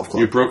 with a golf club.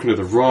 You broke into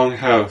the wrong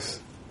house.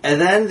 And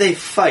then they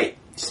fight.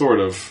 Sort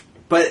of.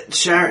 But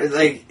Sharon,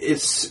 like,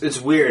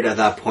 it's weird at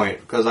that point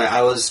because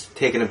I was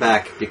taken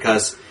aback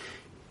because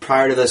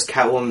prior to this,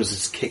 Catwoman was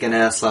just kicking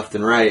ass left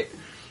and right,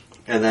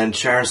 and then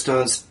Sharon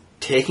Stone's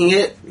taking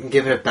it and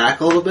giving it back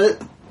a little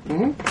bit,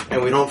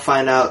 and we don't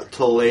find out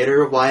till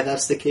later why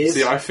that's the case.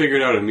 See, I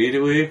figured out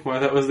immediately why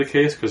that was the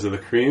case because of the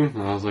cream,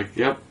 and I was like,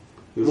 "Yep."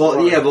 this is Well,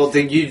 why. yeah, well,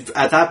 you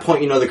at that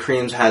point you know the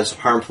cream has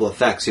harmful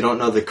effects. You don't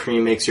know the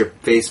cream makes your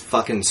face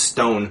fucking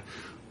stone.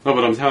 No,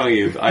 but I'm telling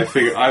you, I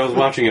figured. I was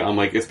watching it. I'm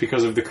like, it's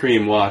because of the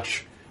cream.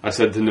 Watch. I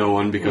said to no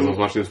one because I was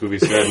watching this movie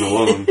sad and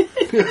alone.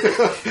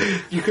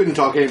 You couldn't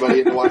talk anybody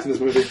into watching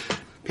this movie. Pam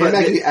But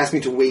actually asked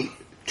me to wait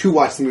to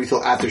watch the movie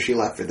till after she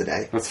left for the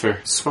day. That's fair.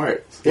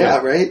 Smart. Yeah,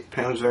 right?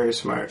 Pam's very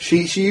smart.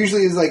 She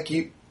usually is like,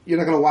 you're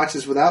not going to watch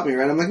this without me,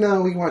 right? I'm like,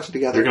 no, we can watch it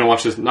together. You're gonna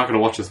watch this. Not gonna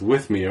watch this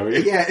with me, are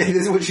you? Yeah,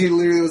 this is what she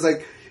literally was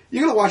like,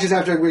 you're going to watch this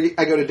after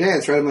I go to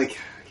dance, right? I'm like,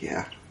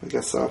 yeah, I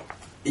guess so.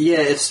 Yeah,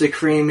 it's the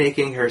cream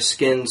making her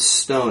skin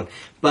stone.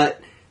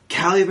 But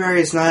Halle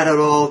Berry's not at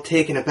all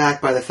taken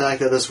aback by the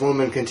fact that this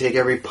woman can take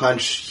every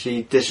punch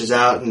she dishes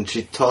out, and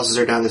she tosses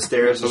her down the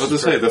stairs. I was about to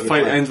say, the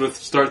fight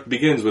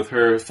begins with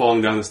her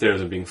falling down the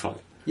stairs and being fine.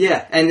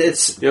 Yeah, and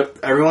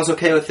everyone's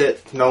okay with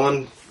it. No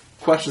one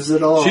questions it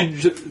at all.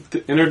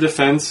 In her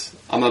defense,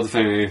 I'm not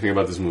defending anything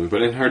about this movie,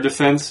 but in her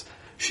defense,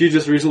 she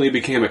just recently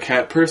became a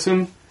cat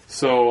person,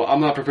 so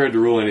I'm not prepared to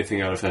rule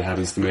anything out if that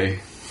happens to me.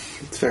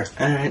 It's fair.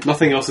 All right.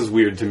 Nothing else is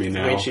weird to me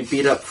now. I mean, she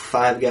beat up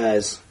 5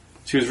 guys.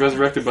 She was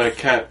resurrected by a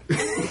cat.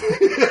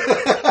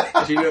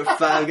 She beat up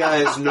 5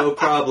 guys, no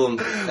problem.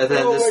 And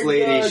then this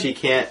lady, she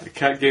can't... The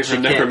cat gave her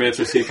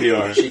necromancer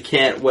CPR. She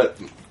can't whip...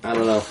 I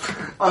don't know.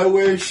 I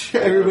wish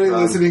everybody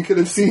listening could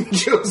have seen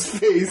Joe's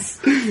face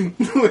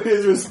when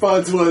his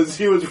response was,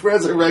 he was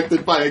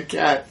resurrected by a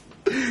cat.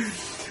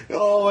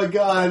 Oh my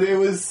god, it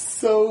was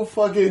so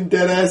fucking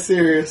dead-ass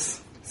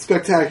serious.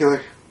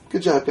 Spectacular.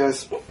 Good job,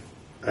 guys.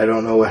 I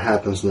don't know what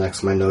happens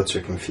next. My notes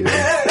are confusing.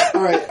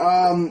 Alright,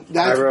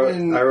 that's I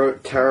when...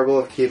 wrote terrible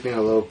of keeping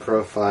a low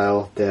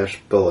profile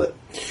 - bullet.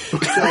 So,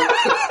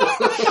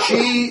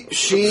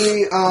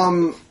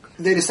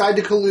 they decide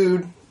to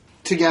collude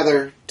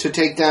together to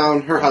take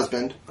down her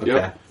husband. Okay.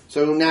 Yep.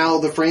 So now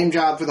the frame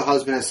job for the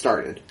husband has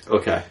started.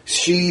 Okay.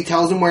 She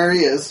tells him where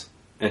he is.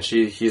 And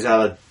he's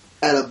at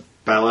At a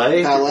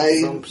ballet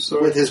ballet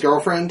with his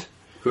girlfriend.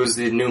 Who's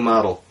the new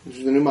model? Which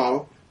is the new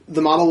model.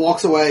 The model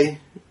walks away.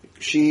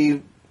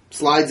 She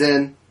slides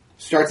in,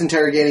 starts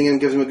interrogating him,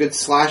 gives him a good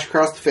slash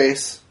across the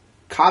face.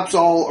 Cops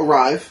all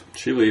arrive.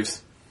 She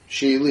leaves.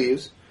 She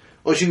leaves.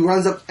 Well, she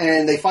runs up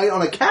and they fight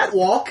on a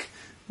catwalk.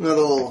 Another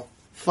little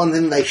fun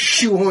thing they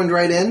shoehorned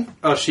right in.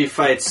 Oh, she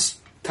fights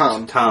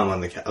Tom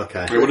on the cat.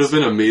 Okay. It would have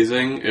been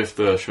amazing if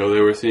the show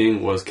they were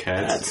seeing was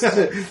cats.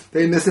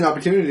 They missed an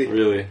opportunity.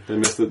 Really. They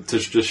missed it to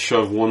just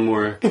shove one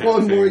more cat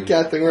One thing. more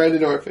cat thing right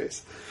into our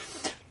face.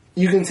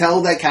 You can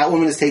tell that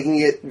Catwoman is taking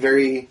it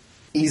very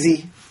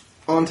easy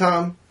on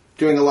Tom.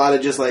 Doing a lot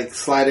of just like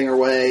sliding her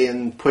way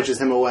and pushes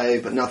him away,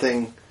 but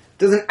nothing.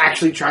 Doesn't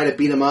actually try to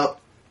beat him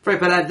up. Right,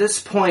 but at this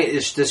point,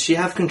 does she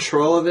have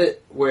control of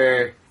it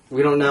where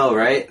we don't know,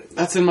 right?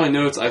 That's in my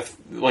notes.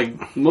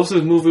 Most of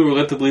the movie we're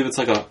led to believe it's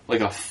like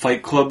a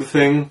Fight Club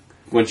thing.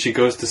 When she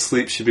goes to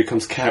sleep, she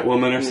becomes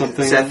Catwoman or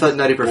something. See, I thought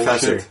Nutty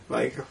Professor. Bullshit.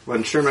 Like,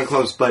 when Sherman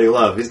clubs Buddy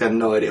Love, he's got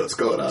no idea what's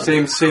going on.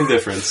 Same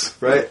difference.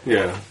 Right?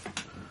 Yeah.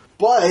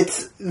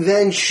 But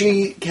then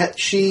she,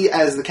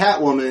 as the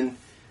Catwoman,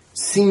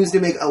 seems to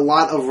make a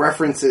lot of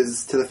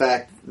references to the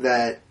fact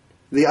that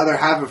the other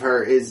half of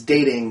her is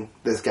dating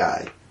this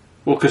guy.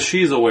 Well, because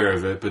she's aware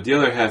of it, but the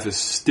other half is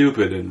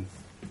stupid and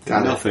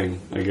nothing,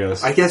 I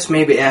guess. I guess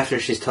maybe after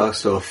she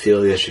talks to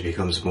Ophelia, she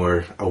becomes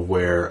more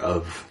aware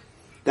of...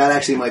 That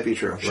actually might be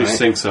true. She right?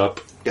 syncs up.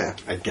 Yeah.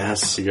 I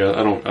guess.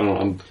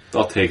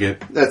 I'll take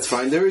it. That's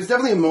fine. There is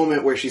definitely a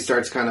moment where she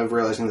starts kind of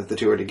realizing that the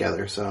two are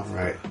together, so...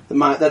 Right.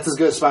 That's as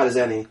good a spot as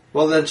any.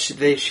 Well, then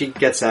she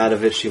gets out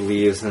of it, she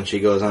leaves, and she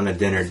goes on a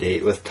dinner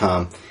date with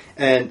Tom.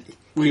 And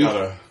We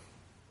gotta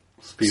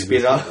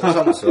speed up. It's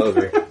almost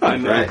over. I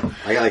know. Right?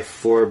 I got like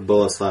 4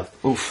 bullets left.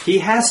 Oof. He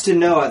has to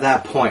know at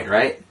that point,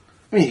 right?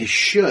 I mean, he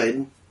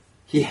should.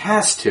 He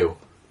has to.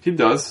 He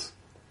does.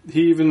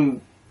 He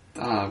even...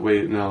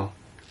 wait, no.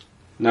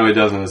 No, he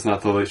doesn't. It's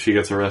not till she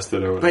gets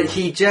arrested or whatever. But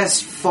he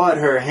just fought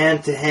her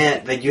hand to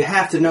hand. Like, you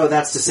have to know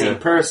that's the same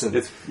person.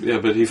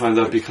 But he finds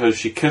out because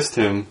she kissed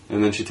him,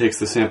 and then she takes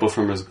the sample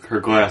from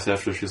her glass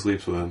after she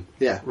sleeps with him.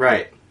 Yeah.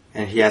 Right.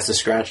 And he has the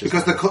scratches.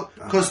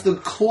 Because the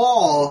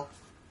claw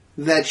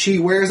that she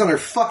wears on her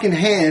fucking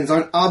hands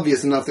aren't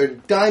obvious enough. They're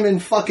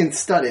diamond fucking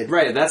studded.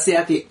 Right, that's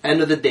at the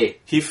end of the date.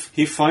 He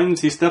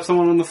steps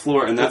someone on the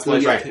floor, and that's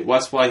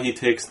why he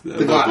takes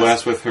the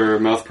glass with her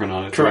mouth print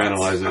on it to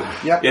analyze it.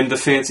 Yep. In the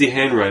fancy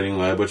handwriting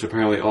lab, which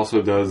apparently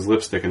also does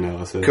lipstick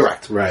analysis.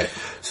 Correct. Right.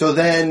 So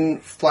then,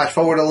 flash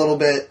forward a little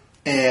bit,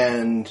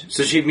 and...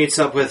 So she meets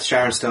up with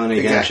Sharon Stone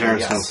again. Exactly, Sharon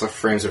yes. Stone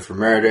frames her for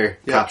murder.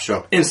 Yep. Cops show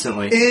up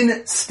instantly.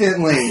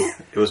 Instantly.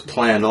 It was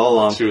planned all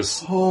along. She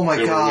was. Oh my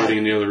they God. were waiting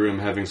in the other room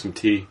having some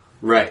tea.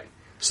 Right.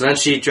 So then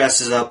she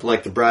dresses up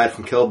like the bride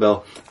from Kill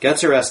Bill,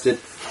 gets arrested,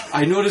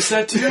 I noticed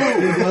that too.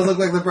 It does look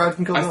like the bride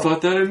from Kill I Bill.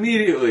 thought that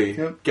immediately.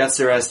 Yep.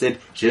 gets arrested.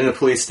 She's in the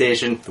police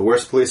station, the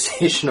worst police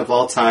station of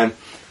all time.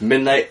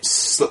 Midnight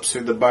slips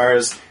through the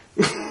bars.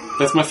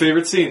 That's my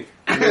favorite scene.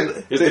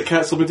 Is the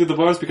cat slipping through the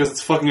bars because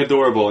it's fucking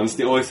adorable, and it's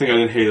the only thing I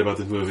didn't hate about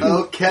this movie.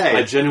 Okay.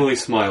 I genuinely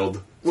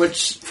smiled.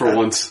 Which For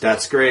once.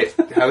 That's great.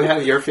 Have we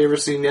had your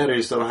favorite scene yet, or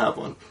you still don't have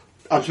one?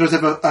 I'm supposed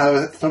to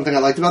have something I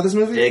liked about this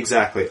movie?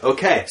 Exactly.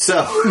 Okay,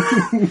 so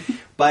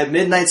by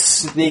midnight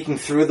sneaking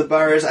through the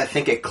bars, I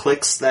think it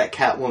clicks that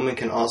Catwoman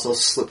can also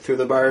slip through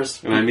the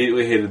bars. And I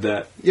immediately hated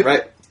that. Yep.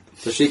 Right.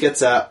 So she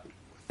gets out,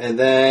 and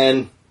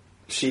then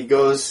she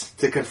goes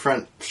to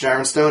confront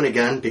Sharon Stone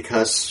again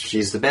because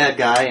she's the bad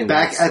guy. And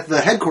Back at the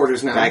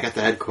headquarters now. back at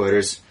the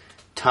headquarters.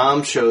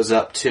 Tom shows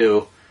up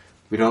too.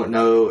 We don't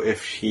know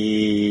if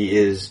he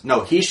is...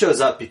 No, he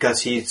shows up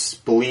because he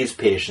believes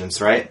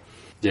Patience, right?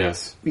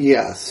 Yes.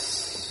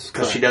 Yes.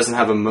 Because she doesn't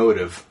have a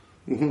motive.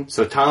 Mm-hmm.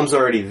 So Tom's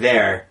already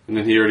there. And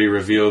then he already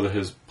revealed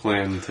his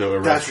plan to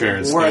arrest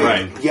Sharon Stone.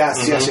 right.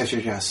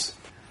 Yes.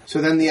 So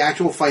then the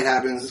actual fight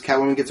happens.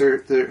 Catwoman gets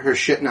her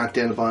shit knocked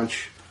in a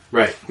bunch.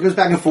 Right. It goes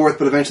back and forth,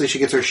 but eventually she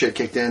gets her shit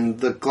kicked in.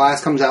 The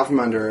glass comes out from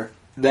under her.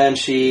 Then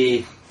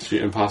she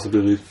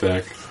impossibly leaps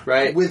back.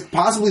 Right. With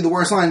possibly the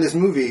worst line in this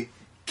movie.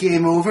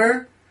 Game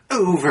over?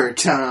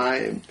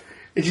 Overtime.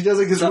 And she does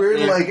like this weird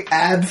like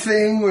ab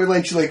thing where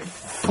like she like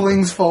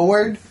flings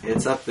forward.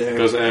 It's up there.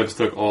 Those abs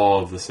took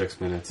all of the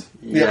 6 minutes.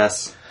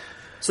 Yes.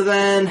 So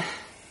then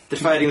they're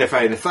fighting.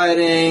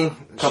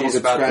 Couple She's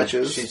good about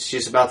scratches.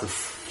 she's about to.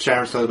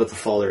 Sharon Stone's about to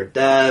fall to her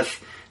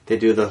death. They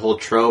do the whole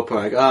trope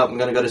like, oh, I'm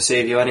gonna go to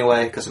save you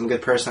anyway because I'm a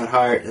good person at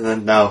heart. And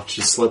then no,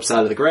 she slips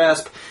out of the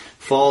grasp,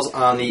 falls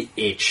on the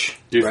H.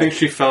 Do you think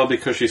she fell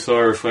because she saw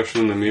a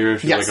reflection in the mirror?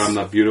 She's Yes. like, I'm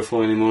not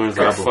beautiful anymore. It's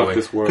like, Probably. fuck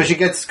this world.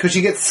 Because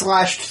she gets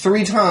slashed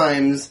 3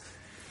 times.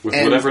 With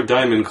and- whatever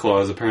diamond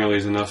claws apparently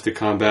is enough to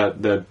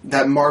combat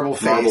that Marble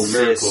face.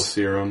 miracle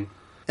serum.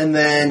 And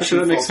then Actually,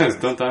 that makes falls sense.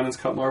 down. Don't diamonds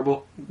cut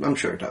marble? I'm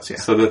sure it does, yeah.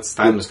 So that's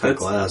Diamonds cut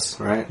that's- glass,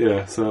 right?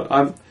 Yeah. So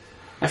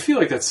I feel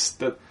like that's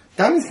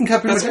Diamonds can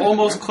cut pretty much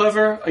almost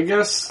clever, I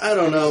guess. I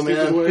don't know,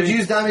 man. way. Could you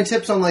use diamond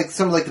tips on like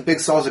some of like the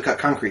big saws that cut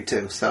concrete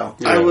too? So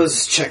Yeah. I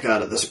was checked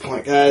out at this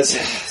point, guys.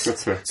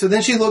 That's fair. So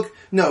then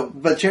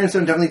but Sharon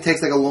Stone definitely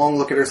takes like a long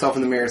look at herself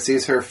in the mirror,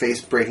 sees her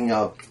face breaking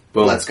up.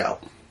 Boom. Let's go.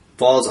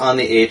 Falls on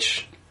the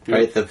H,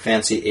 right? The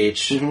fancy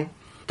H. Mm-hmm.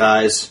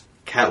 Dies.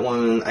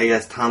 Catwoman, I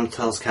guess Tom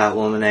tells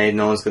Catwoman, hey,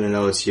 no one's going to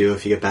know it's you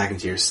if you get back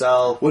into your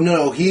cell. Well,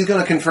 no, he's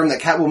going to confirm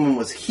that Catwoman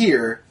was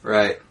here,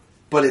 Right.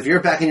 but if you're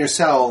back in your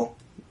cell,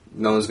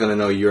 No one's going to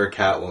know you're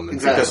Catwoman.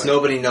 Exactly. Because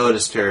nobody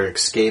noticed her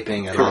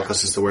escaping at all Correct.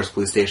 because it's the worst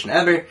police station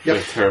ever. Yep.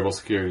 Like terrible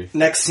security.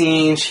 Next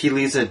scene, she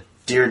leaves a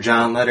Dear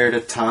John letter to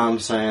Tom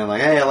saying,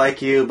 like, hey, I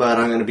like you, but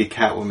I'm going to be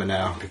Catwoman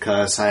now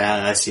because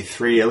I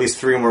see at least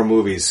three more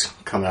movies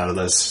coming out of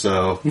this.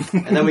 So,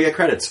 and then we get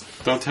credits.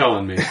 Don't tell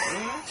on me.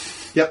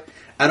 yep.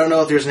 I don't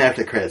know if there's an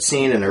after credit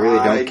scene, and I really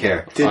don't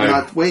care. Did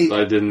not wait.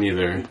 I didn't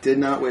either. Did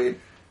not wait.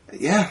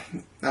 Yeah,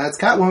 that's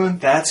Catwoman.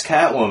 That's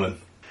Catwoman.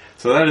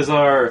 So that is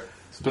our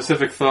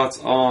specific thoughts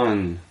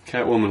on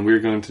Catwoman.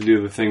 We're going to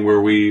do the thing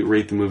where we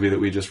rate the movie that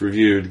we just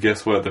reviewed.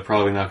 Guess what? They're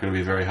probably not going to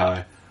be very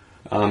high.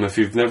 If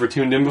you've never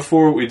tuned in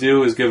before, what we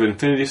do is give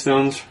Infinity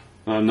Stones,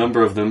 a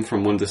number of them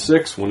from 1 to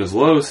 6. 1 is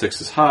low,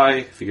 6 is high.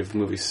 If you give the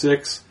movie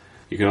 6,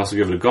 you can also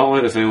give it a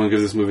gauntlet. If anyone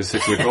gives this movie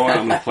 6 and a gauntlet,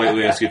 I'm going to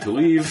politely ask you to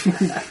leave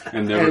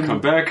and never come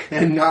back.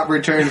 And not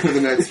return for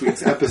the next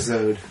week's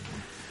episode.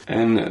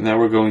 And now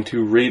we're going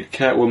to rate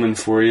Catwoman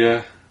for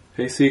you.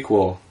 Hey,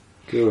 sequel.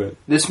 Do it.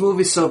 This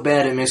movie's so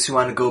bad it makes me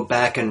want to go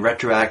back and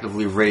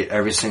retroactively rate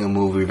every single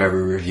movie we've ever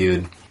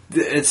reviewed.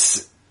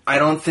 I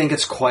don't think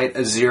it's quite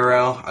a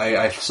 0.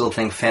 I still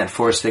think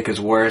Fant4stick is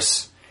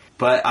worse.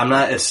 But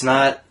it's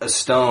not a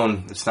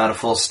stone. It's not a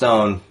full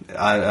stone.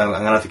 I'm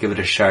going to have to give it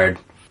a shard.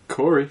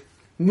 Corey.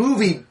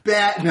 Movie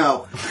bad.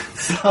 No.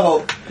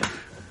 So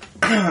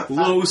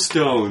Low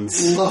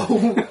stones.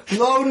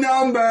 low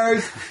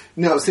numbers.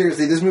 No,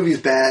 seriously, this movie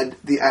is bad.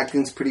 The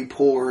acting's pretty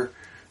poor.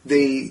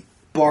 They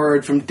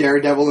borrowed from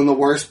Daredevil in the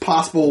worst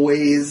possible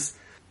ways.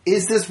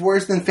 Is this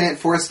worse than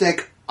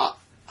Fant4stick?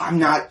 I'm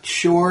not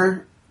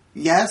sure.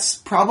 Yes,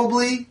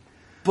 probably.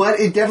 But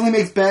it definitely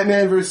makes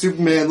Batman vs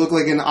Superman look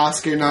like an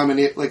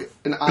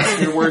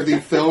Oscar-worthy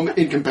film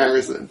in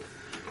comparison.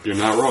 You're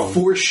not wrong.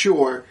 For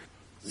sure.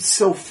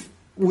 So,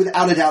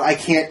 without a doubt, I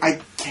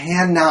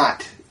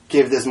cannot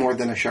give this more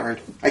than a shard.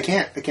 I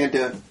can't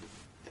do it.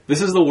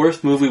 This is the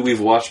worst movie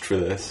we've watched for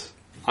this.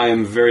 I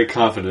am very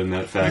confident in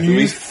that fact.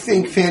 You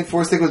think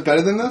Fant4stick was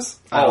better than this?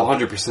 Oh,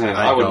 100%.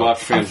 I would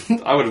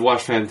don't. I would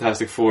watch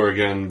Fantastic Four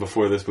again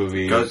before this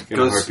movie in a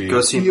heartbeat.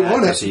 Go see You Matt own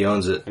it. because he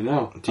owns it. I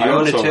know. Do you I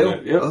own it also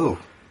too? Yep. Oh.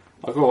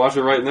 I'll go watch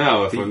it right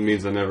now if it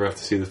means I never have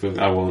to see this movie.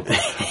 I won't.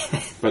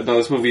 But no,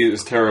 this movie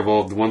is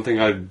terrible. The one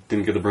thing I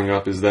didn't get to bring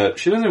up is that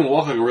she doesn't even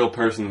walk like a real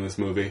person in this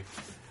movie.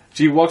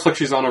 She walks like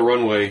she's on a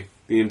runway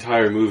the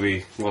entire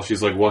movie while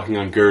she's like walking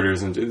on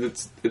girders, and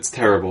it's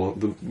terrible.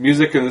 The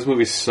music in this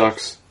movie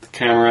sucks. The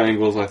camera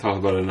angles, I talked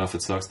about it enough,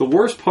 it sucks. The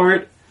worst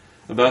part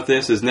about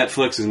this is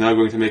Netflix is now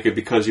going to make a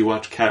Because You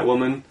Watch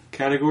Catwoman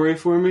category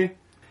for me.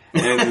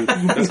 And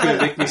that's going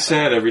to make me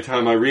sad every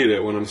time I read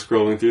it when I'm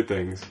scrolling through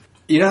things.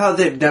 You know how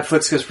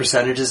Netflix gives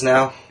percentages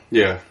now?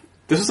 Yeah.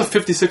 This is a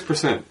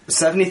 56%.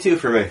 72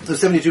 for me. So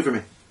 72 for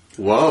me.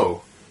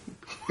 Whoa.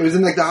 It was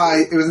in like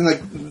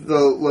the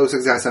low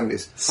 60s, high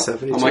 70s.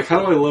 72. I'm like,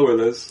 how do I lower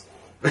this?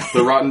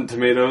 The Rotten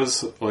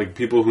Tomatoes, like,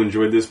 people who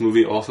enjoyed this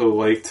movie also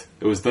liked.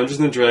 It was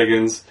Dungeons &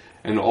 Dragons,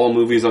 and all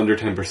movies under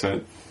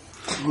 10%.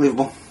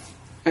 Unbelievable.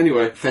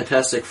 Anyway,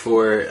 Fantastic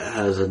Four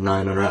has a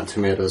 9 on Rotten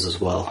Tomatoes as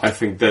well. I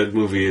think that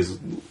movie is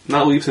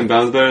not leaps and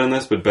bounds better than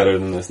this, but better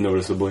than this,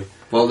 noticeably.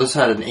 Well, this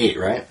had an 8,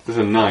 right? This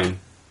is a 9.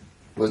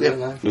 Was Yep. it a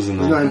 9? This is a It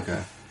was 9. 9.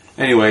 Okay.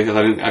 Anyway, because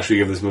I didn't actually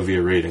give this movie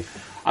a rating.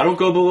 I don't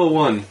go below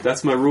 1.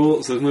 That's my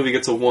rule, so this movie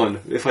gets a 1.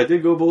 If I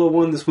did go below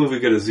 1, this movie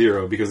would get a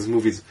 0, because this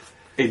movie's...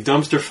 a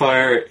dumpster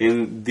fire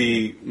in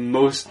the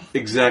most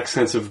exact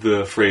sense of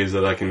the phrase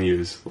that I can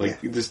use.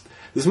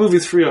 This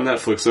movie's free on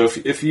Netflix, so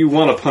if you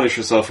want to punish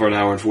yourself for an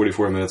hour and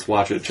 44 minutes,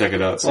 watch it, check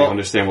it out, so you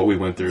understand what we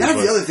went through.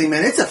 That's the other thing,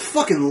 man. It's a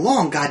fucking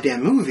long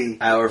goddamn movie.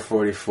 Hour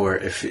 44,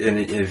 if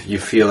you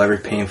feel every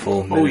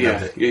painful minute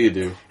of it. Yeah, you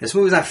do. This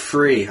movie's not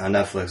free on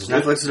Netflix.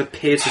 Netflix is a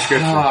paid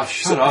subscription. Ah,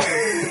 shut up.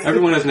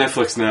 Everyone has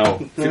Netflix now.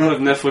 If you don't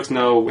have Netflix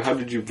now, how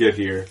did you get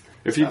here?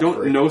 If you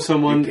don't know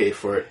someone... You paid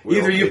for it.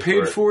 Either you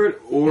paid for it,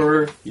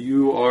 or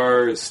you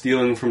are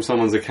stealing from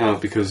someone's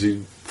account because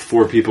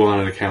 4 people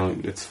on an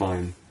account. It's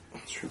fine.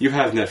 You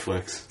have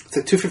Netflix. It's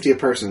like $2.50 a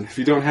person. If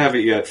you don't have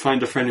it yet,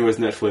 find a friend who has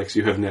Netflix.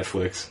 You have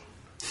Netflix.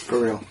 For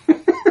real.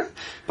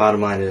 Bottom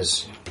line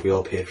is, we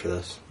all paid for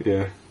this.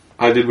 Yeah.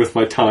 I did with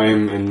my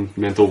time and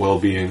mental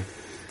well-being.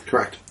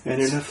 Correct. And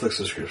your Netflix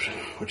subscription,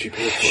 what you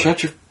paid for.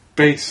 Shut your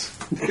face.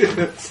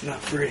 It's not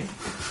free.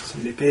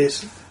 Somebody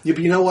pays. Yeah,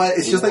 but you know what?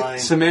 It's just like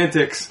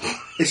semantics.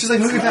 It's just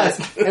like Movie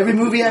Pass. Every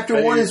movie after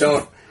one is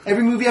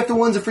every movie after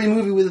one's a free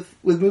movie with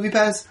Movie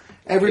Pass.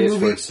 Every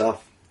movie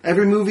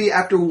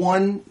after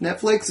one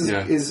Netflix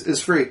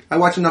is free. I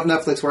watch enough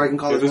Netflix where I can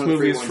call it this one of the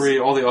movie free is ones. free.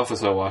 All the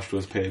Office I watched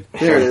was paid.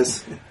 There it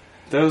is.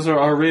 Those are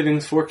our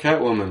ratings for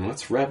Catwoman.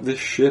 Let's wrap this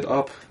shit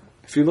up.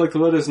 If you'd like to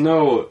let us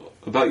know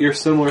about your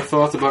similar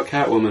thoughts about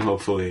Catwoman,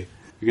 hopefully,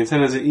 you can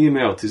send us an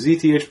email to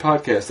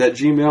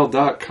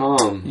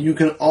zthpodcast@gmail.com. You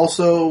can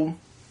also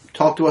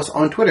talk to us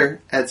on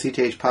Twitter at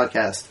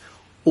ZTHPodcast,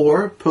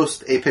 or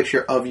post a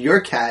picture of your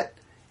cat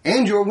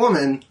and your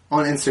woman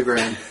on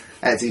Instagram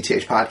at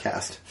ZTH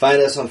Podcast.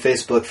 Find us on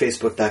Facebook,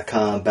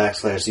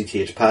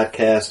 facebook.com/ZTH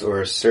Podcast,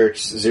 or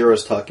search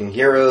Zeros Talking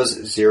Heroes.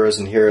 Zeros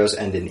and Heroes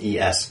end in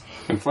ES.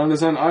 And find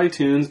us on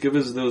iTunes. Give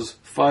us those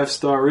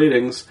 5-star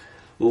ratings.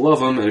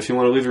 Love them. And if you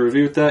want to leave a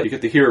review with that, you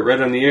get to hear it right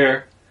on the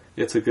air.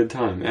 It's a good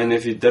time. And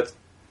if that's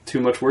too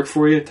much work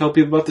for you, tell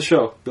people about the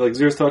show. Be like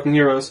Zeros Talking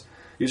Heroes.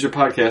 Use your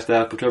podcast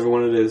app, whichever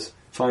one it is.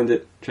 Find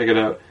it, check it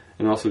out,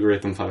 and also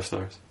rate them 5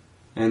 stars.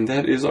 And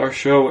that is our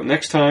show.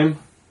 Next time,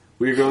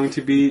 we're going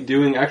to be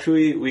doing...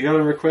 Actually, we got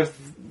a request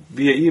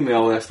via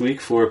email last week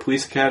for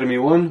Police Academy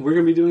 1. We're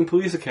going to be doing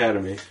Police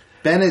Academy.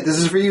 Bennett, this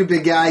is for you,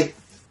 big guy.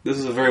 This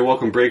is a very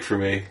welcome break for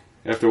me.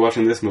 After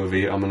watching this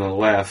movie, I'm going to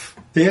laugh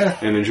Yeah.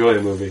 and enjoy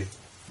a movie.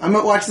 I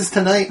might watch this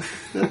tonight.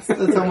 That's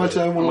how much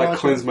I want to I might watch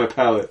cleanse it. my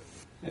palate.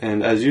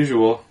 And as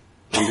usual,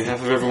 on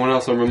behalf of everyone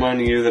else, I'm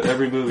reminding you that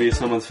every movie is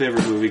someone's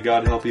favorite movie.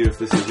 God help you if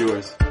this is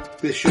yours.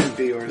 This shouldn't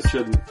be yours. It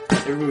shouldn't.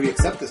 Every movie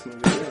except this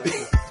movie.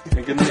 Yeah.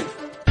 And good night.